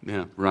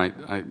 Yeah, right.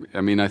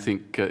 I mean, I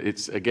think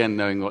it's, again,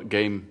 knowing what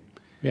game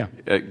you're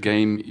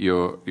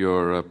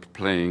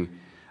playing.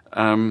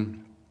 I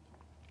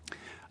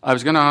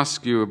was going to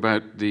ask you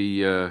about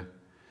your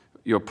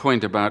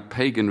point about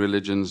pagan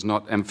religions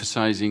not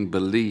emphasizing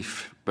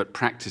belief but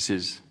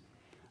practices.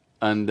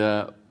 And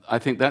I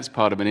think that's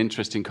part of an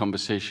interesting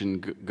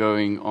conversation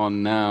going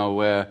on now,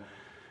 where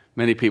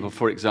many people,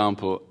 for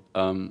example,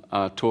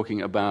 are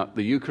talking about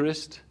the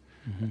Eucharist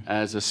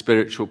as a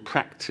spiritual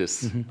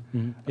practice,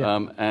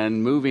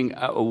 and moving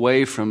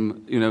away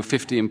from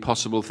 50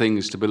 impossible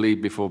things to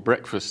believe before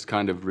breakfast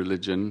kind of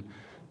religion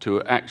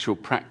to actual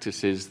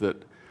practices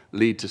that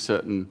lead to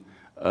certain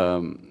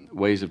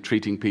ways of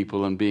treating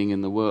people and being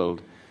in the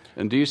world.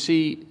 And do you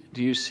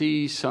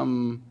see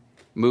some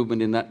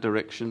movement in that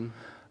direction?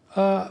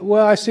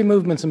 Well, I see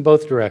movements in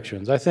both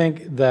directions. I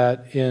think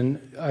that a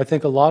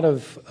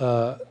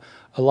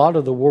lot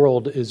of the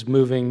world is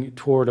moving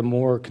toward a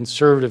more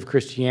conservative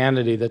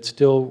Christianity that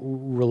still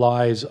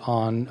relies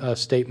on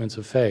statements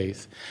of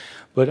faith.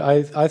 But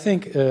I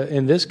think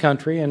in this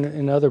country and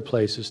in other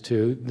places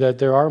too, that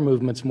there are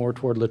movements more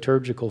toward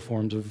liturgical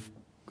forms of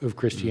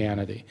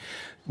Christianity,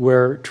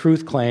 where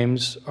truth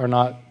claims are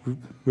not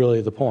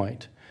really the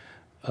point.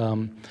 I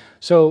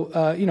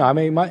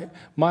mean,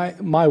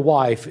 my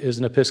wife is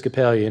an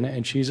Episcopalian,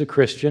 and she's a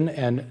Christian,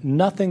 and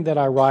nothing that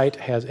I write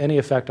has any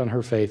effect on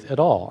her faith at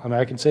all. I mean,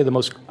 I can say the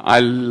most...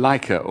 I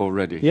like her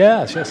already.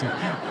 Yes.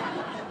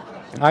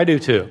 I do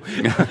too.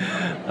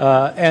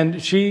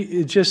 And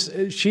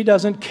she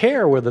doesn't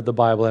care whether the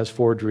Bible has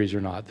forgeries or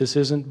not. This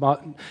isn't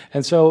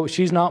and so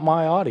she's not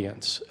my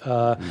audience.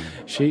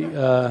 She,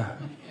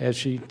 as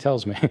she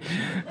tells me.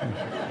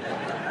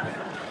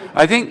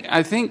 I think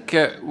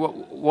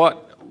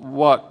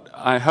what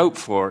I hope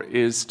for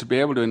is to be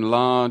able to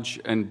enlarge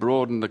and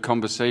broaden the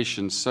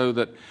conversation so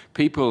that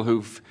people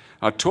who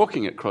are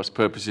talking at cross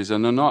purposes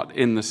and are not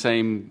in the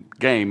same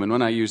game, and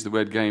when I use the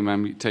word game,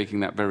 I'm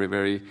taking that very,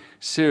 very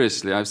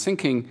seriously. I was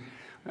thinking,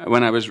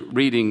 when I was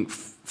reading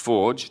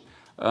Forged,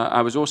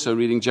 I was also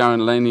reading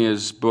Jaron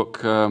Lanier's book,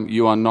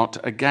 You Are Not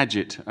a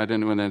Gadget. I don't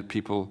know whether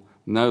people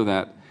know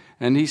that.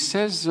 And he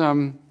says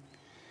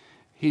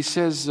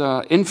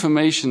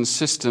information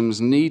systems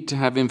need to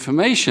have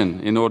information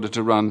in order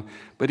to run.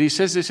 But he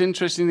says this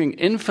interesting thing: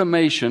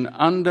 information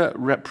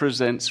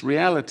underrepresents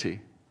reality.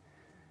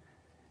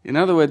 In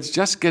other words,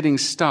 just getting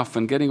stuff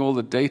and getting all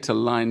the data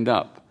lined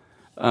up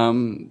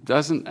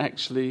doesn't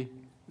actually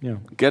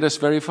get us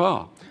very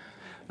far.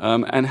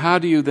 And how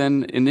do you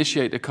then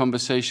initiate a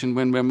conversation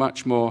when we're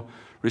much more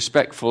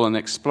respectful and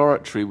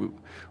exploratory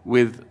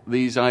with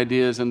these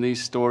ideas and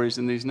these stories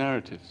and these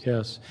narratives?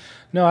 Yes.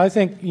 No, I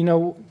think,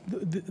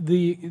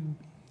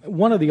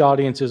 one of the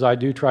audiences I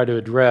do try to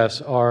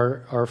address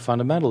are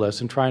fundamentalists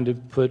and trying to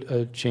put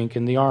a chink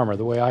in the armor,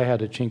 the way I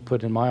had a chink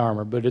put in my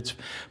armor. But it's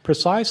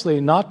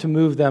precisely not to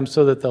move them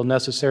so that they'll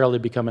necessarily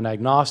become an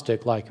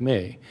agnostic like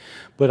me.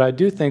 But I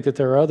do think that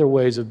there are other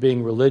ways of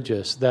being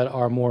religious that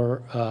are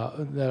more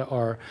that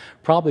are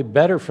probably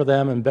better for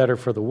them and better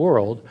for the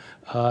world,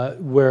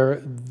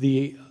 where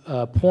the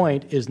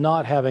point is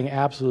not having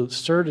absolute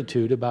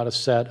certitude about a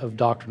set of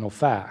doctrinal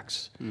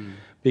facts.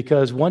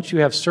 Because once you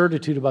have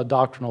certitude about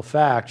doctrinal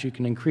facts, you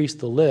can increase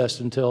the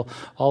list until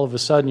all of a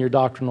sudden your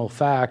doctrinal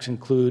facts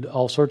include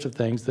all sorts of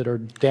things that are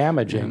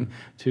damaging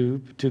to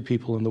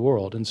people in the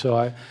world. And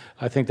so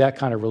I think that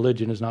kind of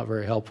religion is not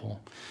very helpful.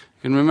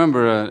 I can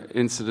remember an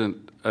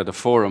incident at a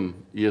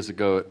forum years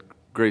ago at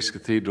Grace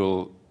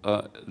Cathedral.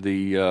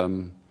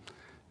 The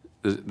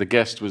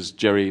guest was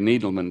Jacob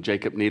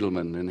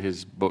Needleman, in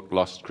his book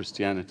Lost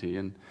Christianity.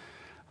 And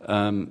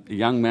a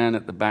young man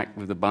at the back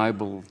with the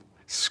Bible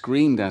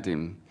screamed at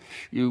him,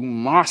 "You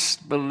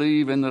must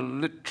believe in the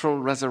literal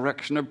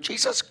resurrection of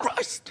Jesus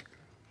Christ."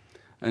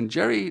 And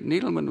Jerry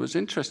Needleman was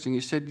interesting.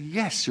 He said,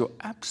 "Yes, you're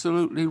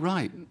absolutely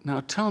right.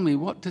 Now tell me,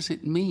 what does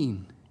it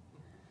mean?"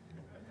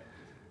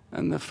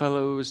 And the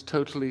fellow was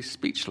totally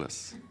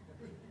speechless.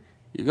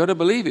 You've got to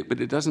believe it,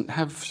 but it doesn't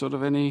have sort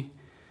of any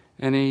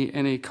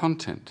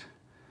content.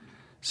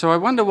 So I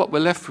wonder what we're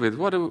left with.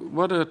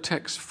 What are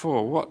texts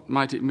for? What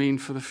might it mean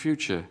for the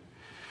future?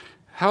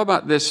 How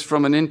about this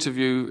from an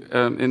interview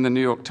in the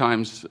New York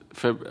Times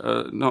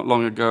not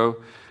long ago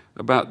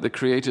about the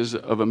creators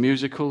of a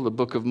musical, the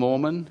Book of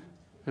Mormon?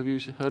 Have you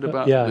heard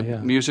about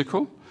the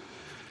musical?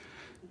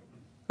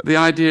 The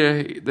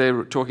idea, they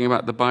were talking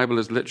about the Bible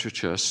as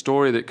literature, a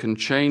story that can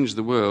change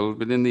the world,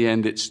 but in the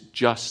end it's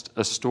just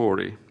a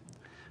story.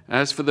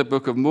 As for the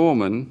Book of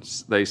Mormon,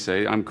 they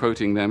say, I'm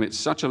quoting them, it's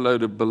such a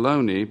load of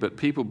baloney, but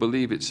people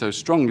believe it so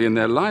strongly and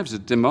their lives are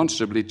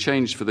demonstrably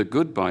changed for the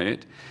good by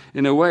it.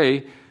 In a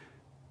way,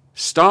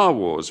 Star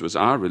Wars was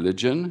our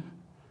religion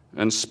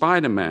and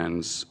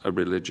Spider-Man's a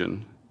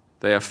religion.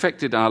 They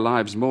affected our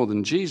lives more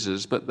than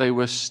Jesus, but they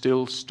were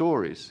still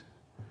stories.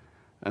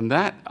 And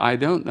that, I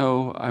don't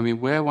know, I mean,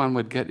 where one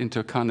would get into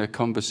a kind of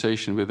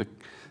conversation with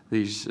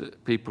these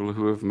people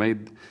who have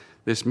made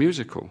this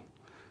musical.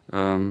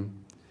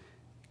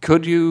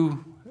 Could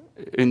you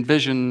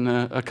envision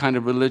a kind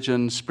of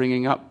religion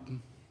springing up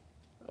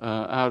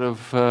out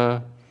of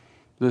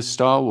the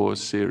Star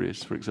Wars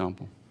series, for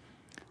example?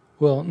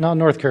 Well, not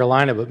North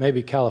Carolina, but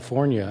maybe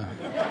California.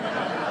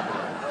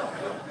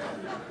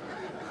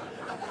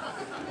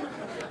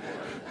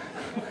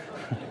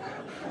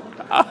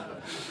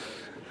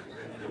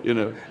 You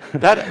know,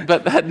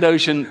 that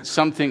notion,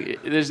 something,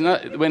 there's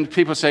not, when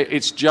people say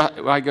it's just,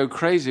 I go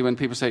crazy when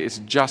people say it's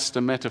just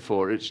a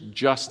metaphor, it's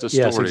just a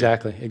story.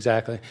 Yes,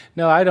 exactly.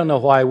 No, I don't know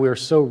why we're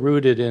so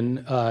rooted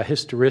in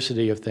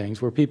historicity of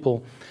things, where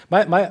people,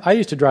 I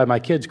used to drive my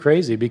kids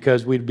crazy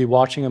because we'd be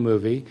watching a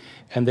movie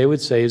and they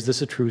would say, is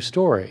this a true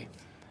story?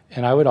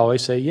 And I would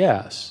always say,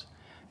 yes.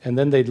 And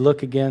then they'd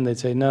look again, they'd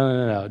say,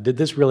 no, did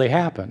this really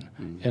happen?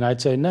 And I'd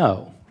say,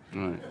 no.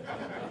 Right.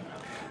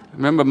 I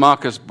remember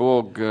Marcus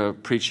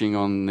Borg preaching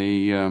on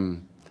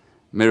the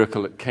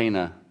miracle at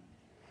Cana,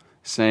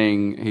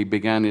 saying he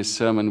began his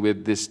sermon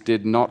with, "This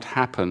did not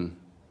happen.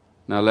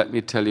 Now let me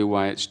tell you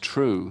why it's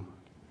true."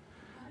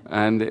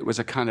 And it was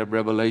a kind of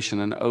revelation,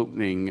 an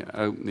opening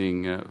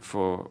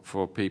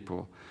for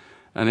people.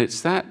 And it's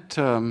that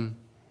kind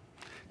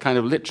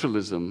of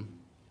literalism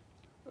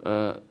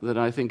that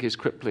I think is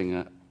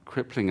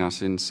crippling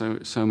us in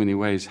so many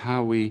ways,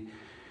 how we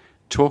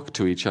talk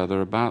to each other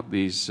about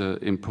these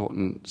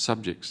important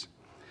subjects.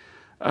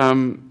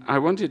 I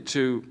wanted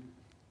to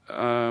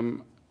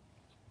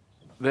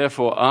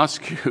therefore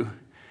ask you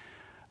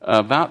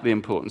about the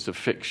importance of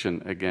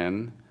fiction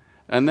again,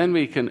 and then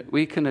we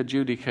can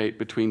adjudicate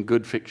between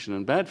good fiction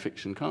and bad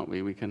fiction, can't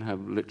we? We can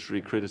have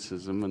literary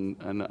criticism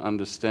and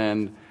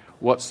understand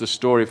what's the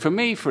story. For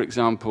me, for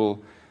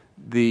example,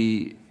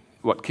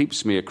 what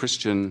keeps me a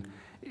Christian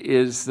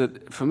is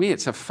that, for me,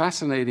 it's a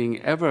fascinating,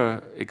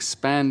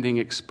 ever-expanding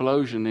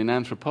explosion in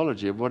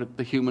anthropology of what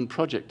the human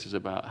project is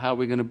about, how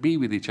we're going to be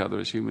with each other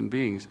as human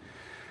beings.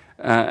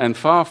 And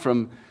far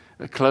from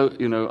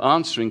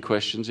answering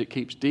questions, it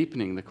keeps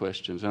deepening the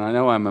questions. And I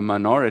know I'm a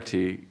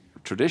minority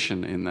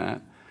tradition in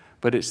that,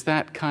 but it's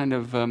that kind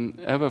of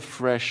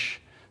ever-fresh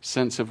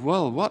sense of,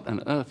 well, what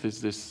on earth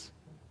is this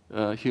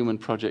human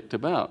project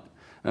about?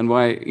 And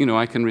why,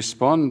 I can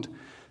respond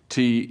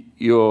to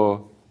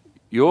your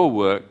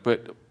work,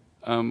 but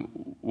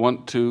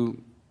want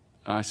to,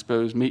 I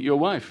suppose, meet your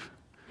wife.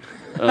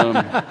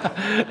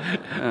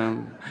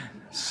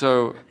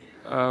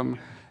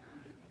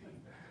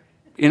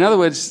 In other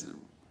words,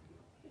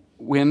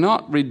 we're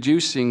not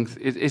reducing.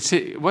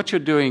 What you're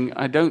doing,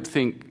 I don't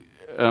think,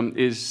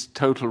 is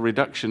total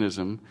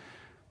reductionism.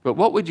 But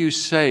what would you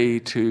say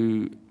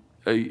to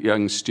a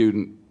young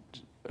student,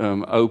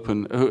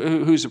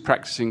 who's a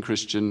practicing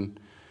Christian,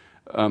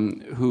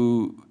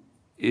 who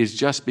is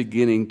just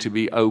beginning to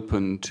be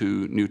open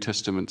to New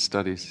Testament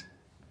studies?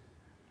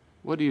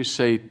 What do you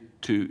say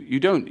to you? You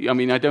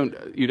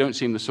don't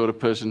seem the sort of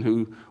person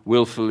who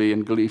willfully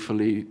and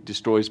gleefully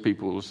destroys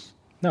people's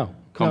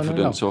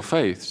confidence or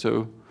faith.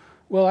 So,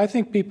 well, I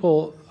think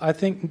people.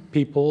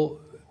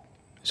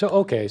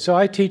 So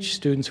I teach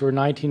students who are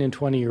 19 and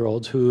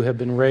 20-year-olds who have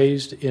been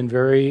raised in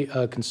very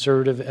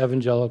conservative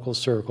evangelical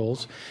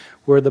circles,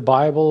 where the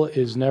Bible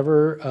is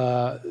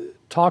never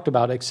talked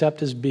about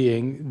except as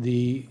being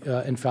the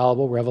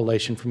infallible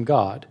revelation from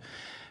God.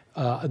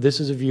 This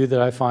is a view that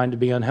I find to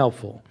be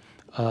unhelpful.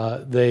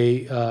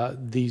 They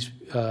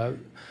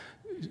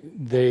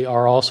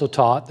are also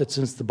taught that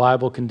since the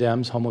Bible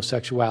condemns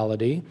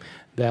homosexuality,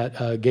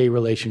 that gay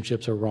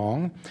relationships are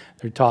wrong.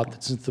 They're taught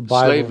that since the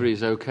Bible... Slavery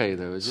is okay,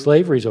 though, is it?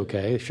 Slavery is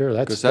okay, sure.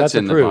 That's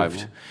in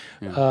approved.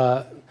 The Bible.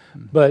 Yeah.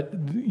 But,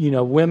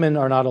 women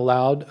are not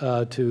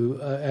allowed to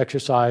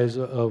exercise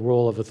a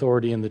role of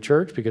authority in the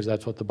church because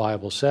that's what the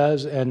Bible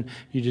says, and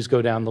you just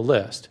go down the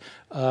list.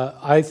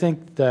 I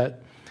think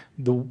that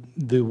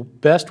the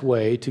best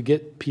way to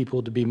get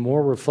people to be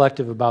more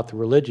reflective about the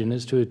religion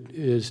is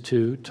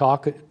to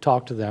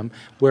talk to them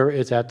where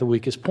it's at the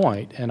weakest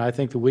point. And I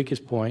think the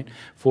weakest point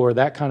for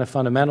that kind of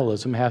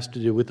fundamentalism has to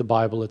do with the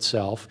Bible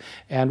itself.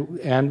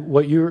 And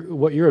what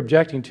you're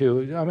objecting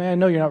to, I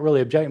know you're not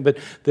really objecting, but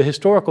the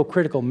historical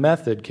critical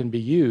method can be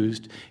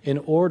used in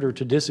order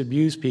to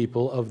disabuse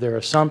people of their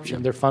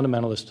assumption, their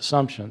fundamentalist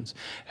assumptions.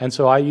 And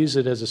so I use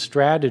it as a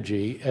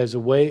strategy, as a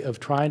way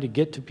of trying to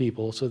get to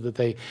people so that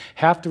they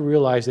have to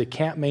realize they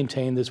can't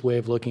maintain this way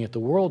of looking at the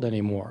world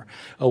anymore,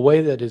 a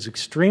way that is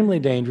extremely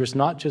dangerous,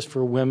 not just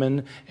for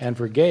women and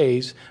for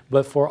gays,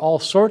 but for all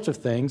sorts of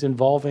things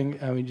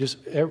involving, just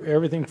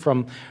everything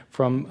from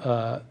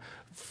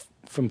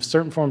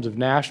certain forms of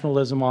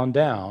nationalism on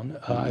down.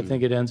 I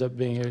think it ends up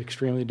being an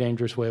extremely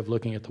dangerous way of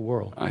looking at the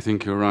world. I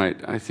think you're right.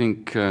 I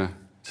think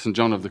St.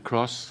 John of the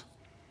Cross,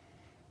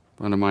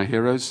 one of my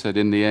heroes, said,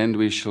 "In the end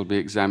we shall be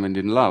examined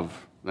in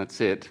love." That's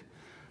it.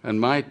 And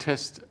my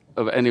test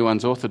of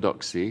anyone's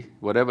orthodoxy,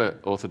 whatever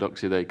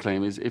orthodoxy they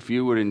claim, is, if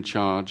you were in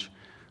charge,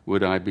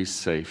 would I be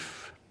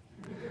safe?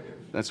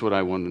 That's what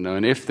I want to know.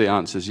 And if the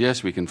answer is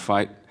yes, we can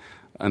fight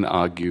and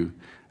argue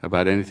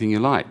about anything you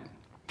like.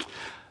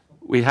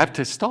 We have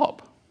to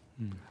stop.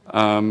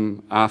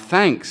 Our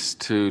thanks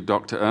to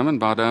Dr. Ehrman,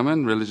 Bart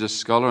Ehrman, religious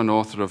scholar and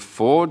author of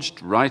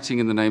Forged, Writing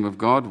in the Name of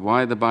God,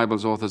 Why the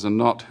Bible's Authors Are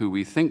Not Who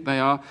We Think They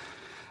Are.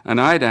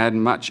 And I'd add,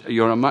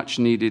 you're a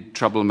much-needed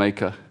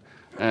troublemaker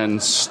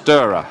and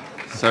stirrer.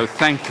 So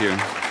thank you.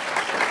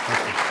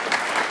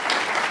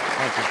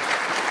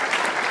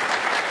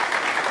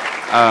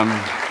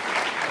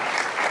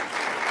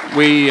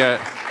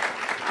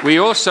 We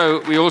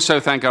also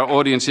thank our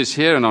audiences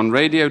here and on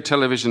radio,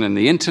 television, and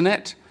the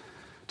internet.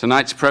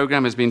 Tonight's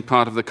program has been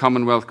part of the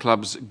Commonwealth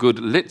Club's Good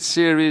Lit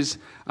series,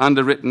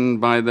 underwritten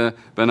by the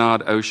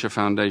Bernard Osher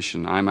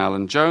Foundation. I'm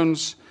Alan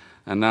Jones,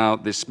 and now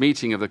this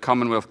meeting of the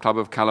Commonwealth Club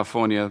of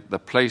California, the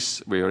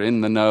place we are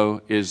in the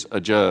know, is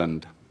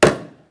adjourned.